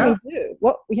 What can we do?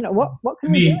 What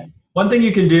can we do? One thing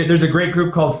you can do, there's a great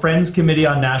group called Friends Committee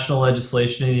on National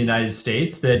Legislation in the United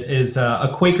States that is a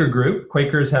Quaker group.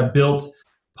 Quakers have built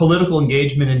political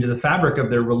engagement into the fabric of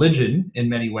their religion in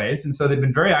many ways. And so they've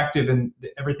been very active in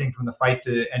everything from the fight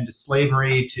to end to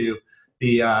slavery to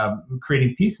the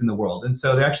creating peace in the world. And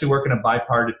so they actually work in a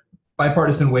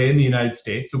bipartisan way in the United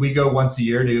States. So we go once a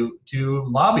year to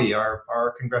lobby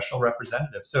our congressional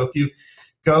representatives. So if you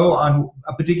go on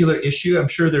a particular issue, I'm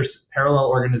sure there's parallel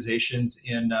organizations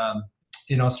in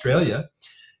Australia,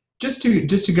 just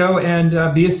to go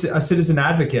and be a citizen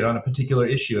advocate on a particular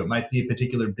issue. It might be a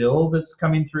particular bill that's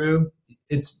coming through.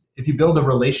 It's if you build a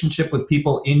relationship with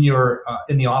people in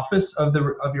the office of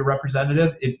your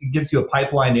representative, it gives you a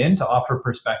pipeline in to offer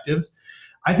perspectives.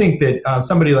 I think that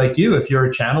somebody like you, if you're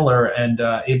a channeler and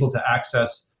able to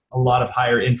access a lot of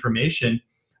higher information,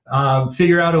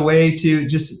 figure out a way to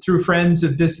just through friends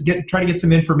of this try to get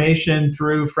some information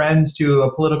through friends to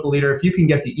a political leader. If you can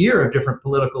get the ear of different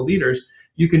political leaders,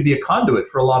 you can be a conduit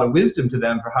for a lot of wisdom to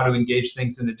them for how to engage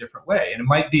things in a different way. And it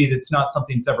might be that's not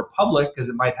something that's ever public because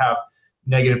it might have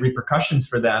negative repercussions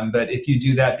for them. But if you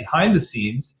do that behind the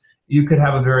scenes, you could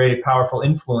have a very powerful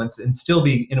influence and still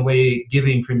be, in a way,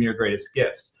 giving from your greatest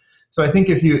gifts. So I think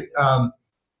if you,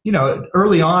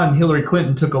 early on, Hillary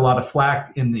Clinton took a lot of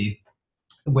flack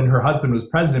when her husband was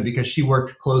president because she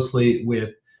worked closely with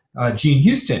Jean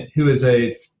Houston, who is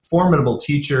a formidable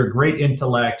teacher, great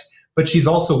intellect, but she's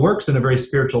also works in a very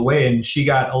spiritual way. And she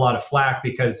got a lot of flack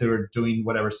because they were doing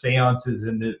seances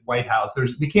in the White House. There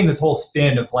became this whole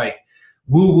spin of like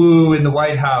woo-woo in the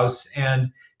White House.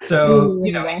 And so,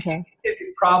 it's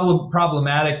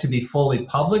problematic to be fully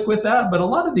public with that. But a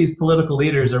lot of these political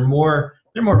leaders are more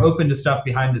they're more open to stuff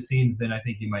behind the scenes than I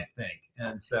think you might think.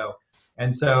 And so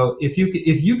if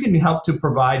you can help to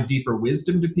provide deeper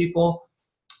wisdom to people,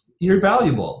 you're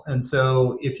valuable. And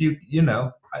so if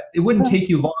it wouldn't take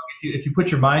you long if you put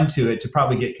your mind to it to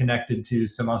probably get connected to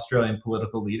some Australian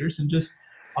political leaders and just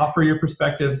offer your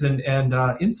perspectives and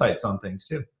insights on things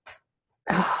too.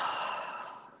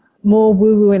 More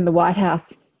woo-woo in the White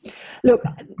House. Look,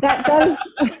 that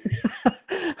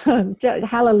is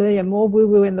hallelujah, more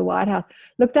woo-woo in the White House.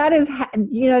 Look, that is,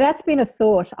 that's been a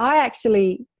thought. I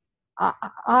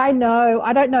know,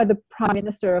 I don't know the Prime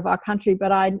Minister of our country,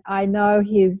 but I know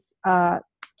his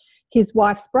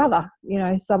wife's brother,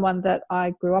 someone that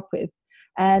I grew up with.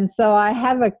 And so I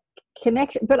have a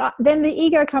connection, but then the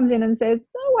ego comes in and says,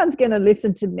 no one's going to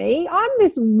listen to me. I'm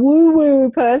this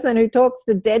woo-woo person who talks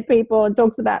to dead people and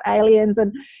talks about aliens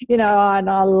and, and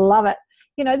I love it.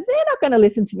 They're not going to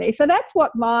listen to me. So that's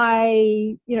what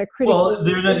my, critical...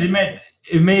 Well,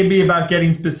 it may be about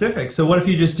getting specific. So what if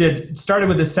you just started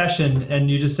with a session and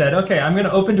you just said, okay, I'm going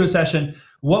to open to a session.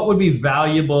 What would be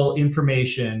valuable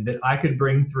information that I could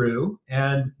bring through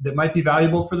and that might be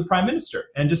valuable for the Prime Minister,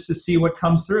 and just to see what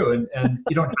comes through. And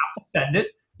you don't have to send it.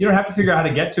 You don't have to figure out how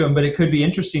to get to him, but it could be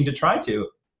interesting to try to.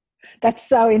 That's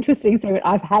so interesting, Stephen.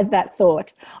 I've had that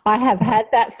thought. I have had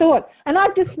that thought and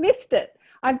I've dismissed it.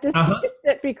 I've dismissed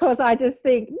it because I just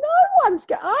think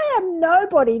I am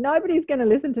nobody. Nobody's going to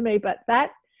listen to me. But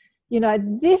that,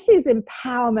 this is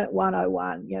empowerment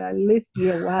 101.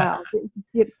 Wow.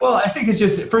 Well, I think it's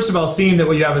just, first of all, seeing that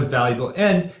what you have is valuable.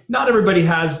 And not everybody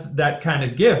has that kind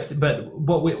of gift. But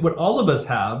what all of us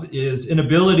have is an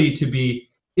ability to be,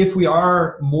 if we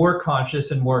are more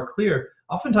conscious and more clear,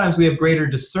 oftentimes we have greater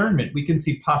discernment. We can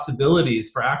see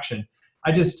possibilities for action.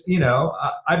 I just,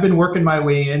 I've been working my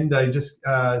way in. I just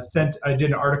I did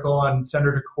an article on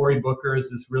Senator Cory Booker, is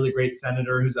this really great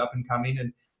senator who's up and coming.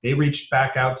 And they reached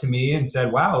back out to me and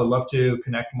said, wow, I'd love to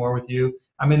connect more with you.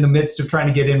 I'm in the midst of trying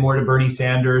to get in more to Bernie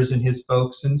Sanders and his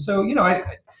folks. And so,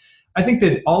 I think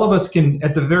that all of us can,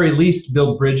 at the very least,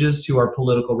 build bridges to our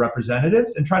political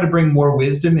representatives and try to bring more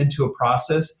wisdom into a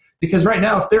process. Because right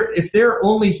now, if they're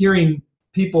only hearing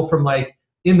people from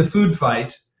in the food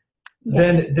fight,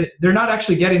 then they're not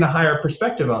actually getting a higher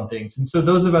perspective on things. And so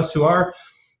those of us who are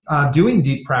doing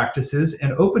deep practices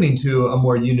and opening to a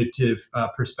more unitive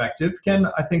perspective can,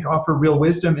 I think, offer real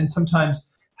wisdom and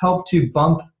sometimes help to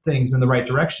bump things in the right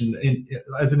direction.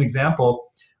 As an example,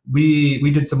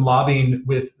 we did some lobbying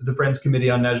with the Friends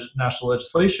Committee on National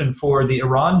Legislation for the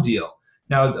Iran deal.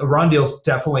 Now, the Iran deal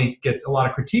definitely gets a lot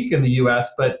of critique in the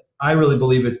U.S., but I really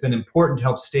believe it's been important to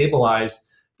help stabilize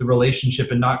the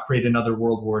relationship and not create another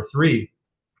World War III.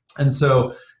 And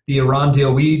so the Iran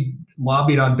deal, we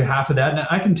lobbied on behalf of that. And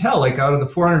I can tell, out of the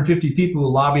 450 people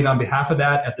who lobbied on behalf of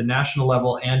that at the national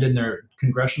level and in their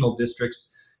congressional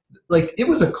districts, it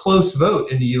was a close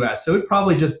vote in the US. So it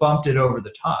probably just bumped it over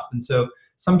the top. And so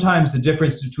sometimes the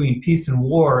difference between peace and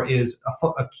war is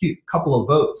a couple of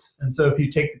votes. And so if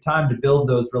you take the time to build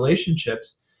those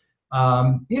relationships,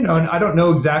 and I don't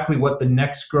know exactly what the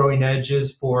next growing edge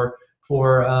is for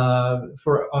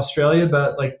Australia,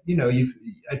 but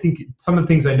I think some of the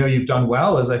things I know you've done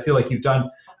well is I feel like you've done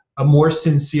a more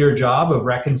sincere job of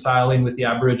reconciling with the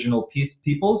Aboriginal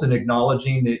peoples and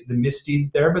acknowledging the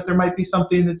misdeeds there. But there might be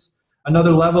something that's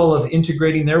another level of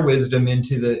integrating their wisdom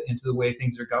into the way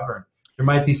things are governed. There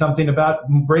might be something about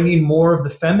bringing more of the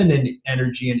feminine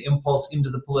energy and impulse into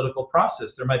the political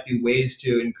process. There might be ways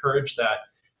to encourage that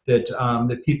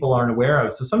people aren't aware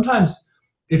of. So sometimes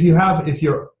if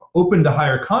you're open to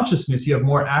higher consciousness, you have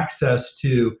more access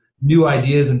to new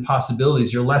ideas and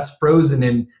possibilities. You're less frozen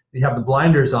in, you have the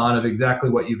blinders on of exactly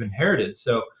what you've inherited.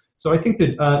 So I think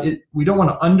that we don't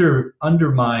want to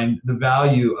undermine the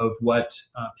value of what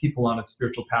people on a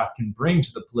spiritual path can bring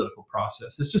to the political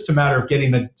process. It's just a matter of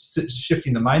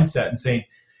shifting the mindset and saying,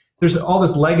 there's all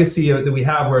this legacy that we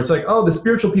have where it's the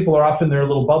spiritual people are often in their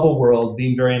little bubble world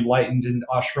being very enlightened in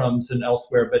ashrams and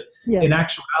elsewhere. But in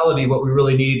actuality, what we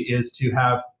really need is to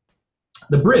have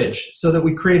the bridge so that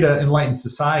we create an enlightened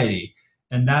society.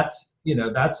 And that's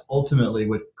ultimately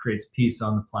what creates peace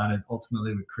on the planet,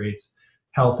 ultimately what creates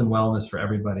health and wellness for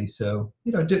everybody. So,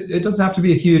 it doesn't have to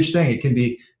be a huge thing. It can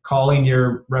be calling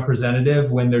your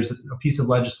representative when there's a piece of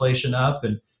legislation up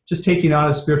and just taking on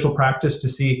a spiritual practice to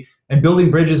see and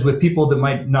building bridges with people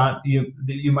that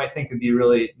you might think would be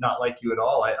really not like you at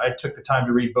all. I took the time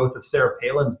to read both of Sarah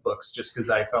Palin's books just because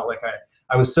I felt like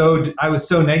I was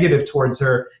so negative towards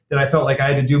her that I felt like I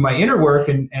had to do my inner work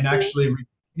and actually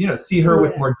see her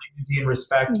with more dignity and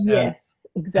respect. Yes,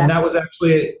 exactly. And that was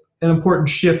actually an important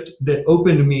shift that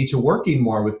opened me to working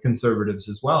more with conservatives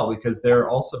as well, because they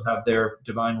also have their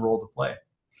divine role to play.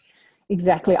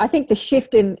 Exactly. I think the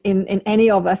shift in any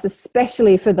of us,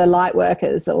 especially for the light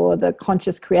workers or the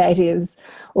conscious creatives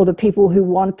or the people who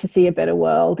want to see a better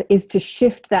world, is to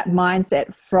shift that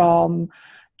mindset from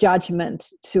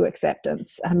judgment to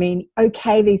acceptance. I mean,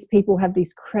 okay, these people have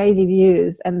these crazy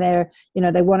views and they're,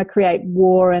 they want to create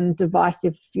war and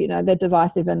divisive, they're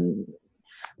divisive,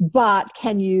 but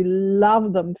can you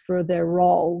love them for their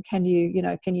role? Can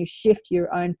you shift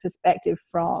your own perspective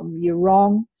from you're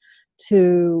wrong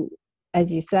to,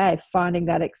 as you say, finding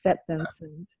that acceptance?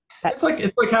 And it's like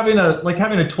having a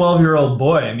 12-year-old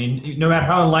boy. I mean, no matter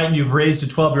how enlightened you've raised a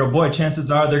 12-year-old boy,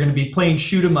 chances are they're going to be playing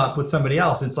shoot 'em up with somebody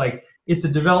else. It's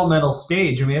a developmental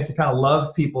stage, and we have to kind of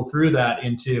love people through that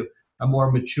into a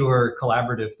more mature,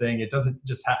 collaborative thing. It doesn't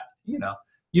just have,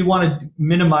 you want to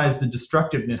minimize the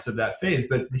destructiveness of that phase,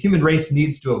 but the human race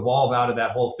needs to evolve out of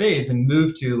that whole phase and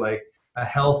move to like a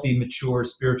healthy, mature,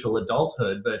 spiritual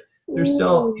adulthood. But there's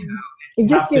still, You've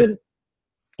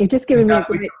just given me a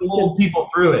great vision. Hold people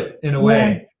through it in a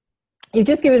way. You've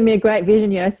just given me a great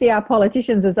vision. See our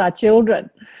politicians as our children,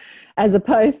 as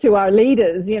opposed to our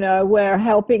leaders. We're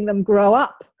helping them grow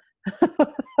up.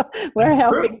 We're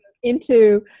helping them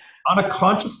into. On a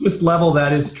consciousness level,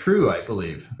 that is true, I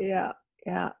believe. Yeah.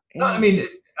 No, I mean,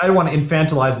 I don't want to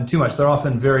infantilize them too much. They're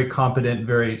often very competent,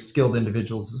 very skilled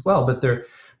individuals as well.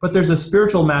 But there's a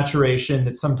spiritual maturation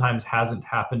that sometimes hasn't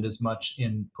happened as much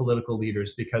in political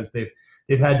leaders because they've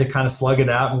had to kind of slug it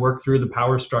out and work through the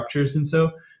power structures. And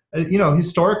so,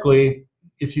 historically,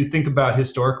 if you think about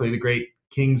the great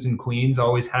kings and queens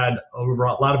always had a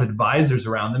lot of advisors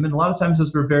around them. And a lot of times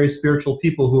those were very spiritual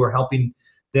people who are helping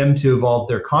them to evolve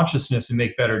their consciousness and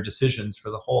make better decisions for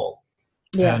the whole.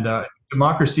 Yeah. And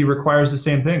democracy requires the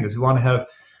same thing, because we want to have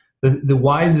the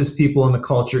wisest people in the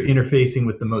culture interfacing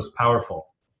with the most powerful.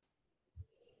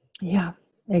 Yeah,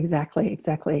 exactly.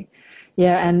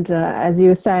 Yeah, and as you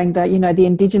were saying, that the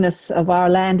indigenous of our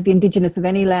land, the indigenous of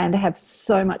any land, have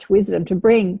so much wisdom to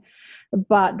bring,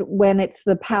 but when it's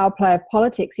the power play of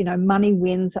politics, money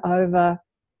wins over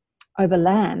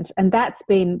land, and that's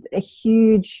been a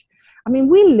huge. I mean,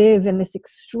 we live in this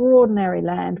extraordinary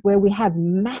land where we have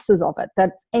masses of it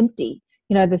that's empty.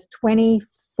 There's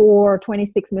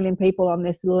 26 million people on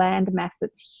this land mass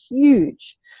that's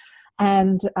huge.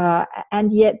 And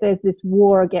yet there's this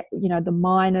war against, the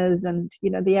miners and,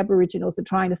 the Aboriginals are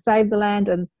trying to save the land,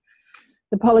 and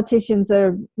the politicians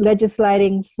are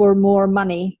legislating for more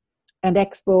money and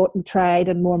export and trade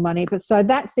and more money. But so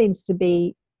that seems to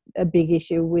be a big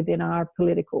issue within our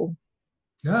political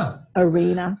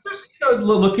arena. Just,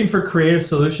 looking for creative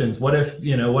solutions. What if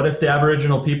the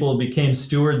Aboriginal people became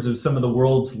stewards of some of the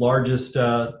world's largest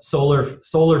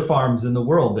solar farms in the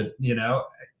world that,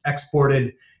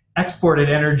 exported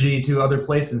energy to other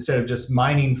places instead of just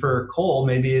mining for coal?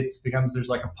 Maybe there's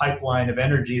like a pipeline of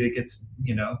energy that gets,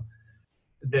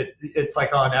 that it's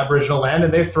like on Aboriginal land,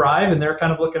 and they thrive, and they're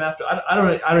kind of looking after. I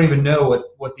don't even know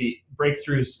what the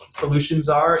breakthrough solutions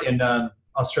are in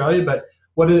Australia, but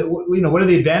what are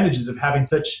the advantages of having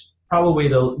such probably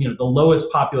the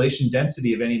lowest population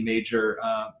density of any major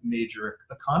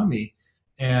economy,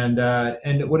 and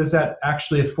what does that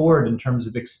actually afford in terms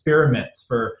of experiments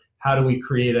for how do we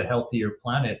create a healthier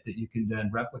planet that you can then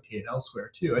replicate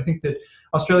elsewhere too? I think that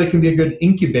Australia can be a good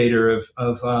incubator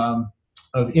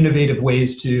of innovative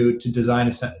ways to design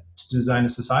a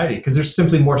society, because there's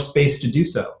simply more space to do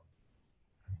so.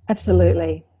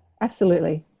 Absolutely.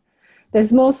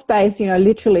 There's more space,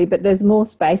 literally, but there's more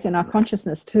space in our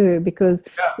consciousness too, because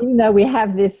even though we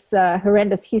have this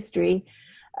horrendous history,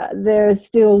 there's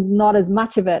still not as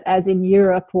much of it as in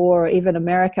Europe or even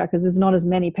America, because there's not as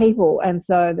many people, and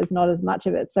so there's not as much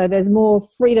of it. So there's more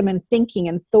freedom in thinking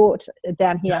and thought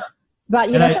down here. Yeah.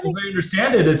 But as I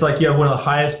understand it, it's like you have one of the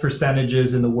highest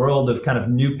percentages in the world of kind of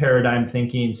new paradigm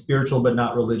thinking, spiritual but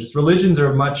not religious. Religions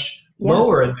are much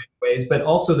lower in many ways, but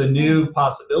also the new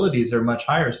possibilities are much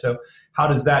higher. So how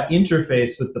does that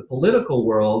interface with the political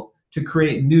world to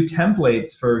create new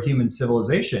templates for human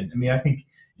civilization? I mean, I think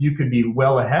you could be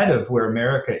well ahead of where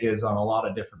America is on a lot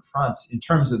of different fronts in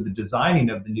terms of the designing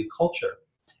of the new culture.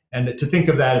 And to think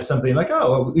of that as something like,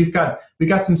 we've got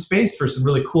some space for some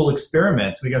really cool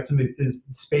experiments. We got some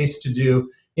space to do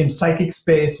in psychic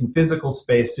space and physical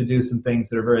space to do some things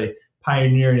that are very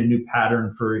pioneering a new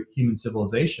pattern for human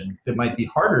civilization that might be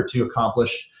harder to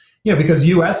accomplish, because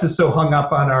U.S. is so hung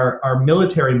up on our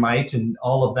military might and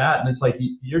all of that. And it's like,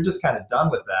 you're just kind of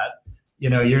done with that.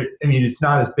 It's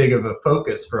not as big of a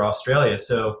focus for Australia.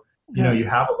 So, you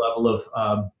have a level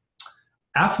of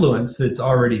affluence that's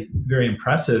already very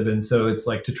impressive. And so it's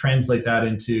like to translate that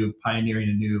into pioneering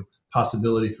a new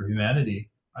possibility for humanity.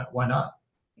 Why not?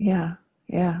 Yeah,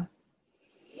 yeah.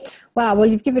 Wow, well,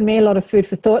 you've given me a lot of food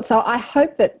for thought. So I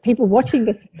hope that people watching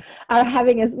this are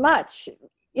having as much,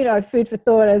 food for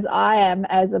thought as I am,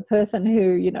 as a person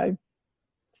who,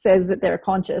 says that they're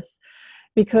conscious.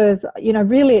 Because,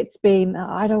 really it's been,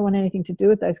 I don't want anything to do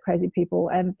with those crazy people.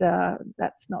 And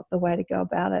that's not the way to go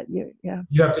about it. You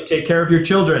have to take care of your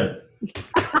children.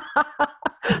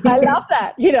 I love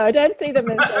that. Don't see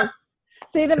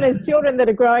them as children that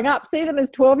are growing up. See them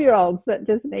as 12-year-olds that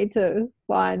just need to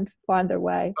find their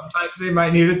way. Sometimes they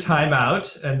might need a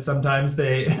timeout, and sometimes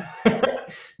they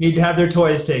need to have their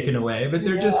toys taken away, but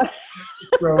they're just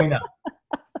growing up.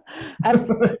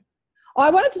 Absolutely. I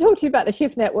wanted to talk to you about the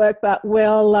Shift Network, but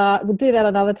we'll do that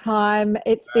another time.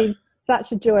 It's been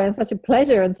such a joy and such a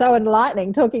pleasure and so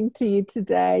enlightening talking to you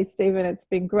today, Stephen. It's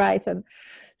been great. And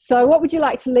so what would you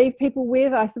like to leave people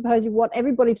with? I suppose you want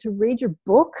everybody to read your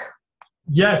book.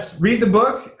 Yes, read the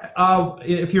book.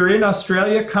 If you're in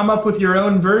Australia, come up with your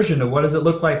own version of what does it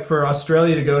look like for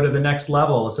Australia to go to the next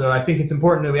level. So I think it's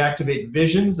important that we activate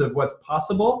visions of what's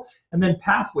possible and then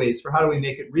pathways for how do we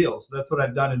make it real. So that's what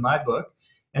I've done in my book.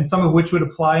 And some of which would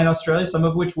apply in Australia, some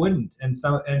of which wouldn't. And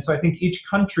so I think each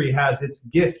country has its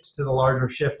gift to the larger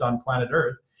shift on planet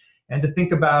Earth. And to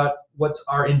think about what's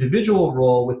our individual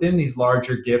role within these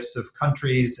larger gifts of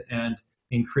countries and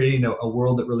in creating a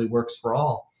world that really works for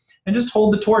all. And just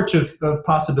hold the torch of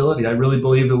possibility. I really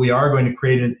believe that we are going to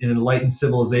create an enlightened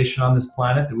civilization on this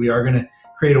planet, that we are going to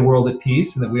create a world at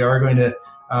peace, and that we are going to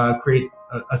create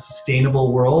a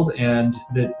sustainable world, and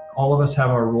that all of us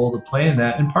have our role to play in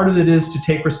that. And part of it is to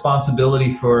take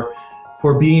responsibility for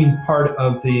being part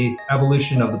of the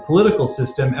evolution of the political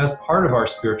system as part of our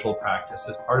spiritual practice,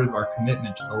 as part of our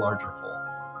commitment to the larger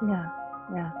whole.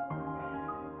 Yeah.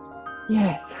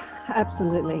 Yes,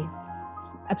 absolutely.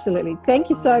 Absolutely. Thank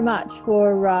you so much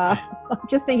for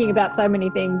just thinking about so many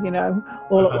things,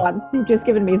 all at once. You've just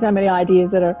given me so many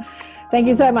ideas thank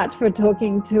you so much for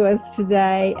talking to us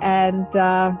today, and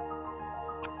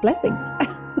blessings.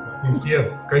 Blessings to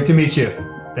you. Great to meet you.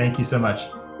 Thank you so much.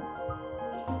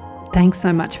 Thanks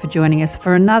so much for joining us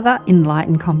for another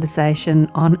enlightened conversation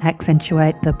on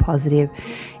Accentuate the Positive.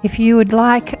 If you would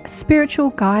like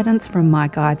spiritual guidance from my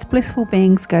guides, Blissful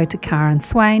Beings, go to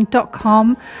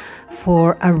karenswain.com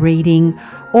for a reading,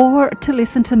 or to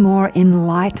listen to more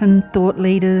enlightened thought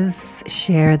leaders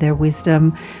share their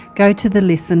wisdom. Go to the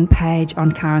listen page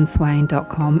on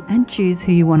karenswain.com and choose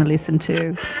who you want to listen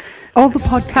to. All the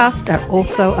podcasts are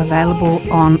also available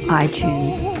on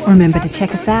iTunes. Remember to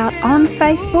check us out on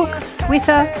Facebook,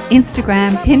 Twitter,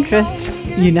 Instagram,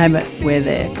 Pinterest, you name it, we're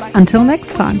there. Until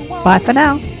next time, bye for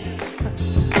now.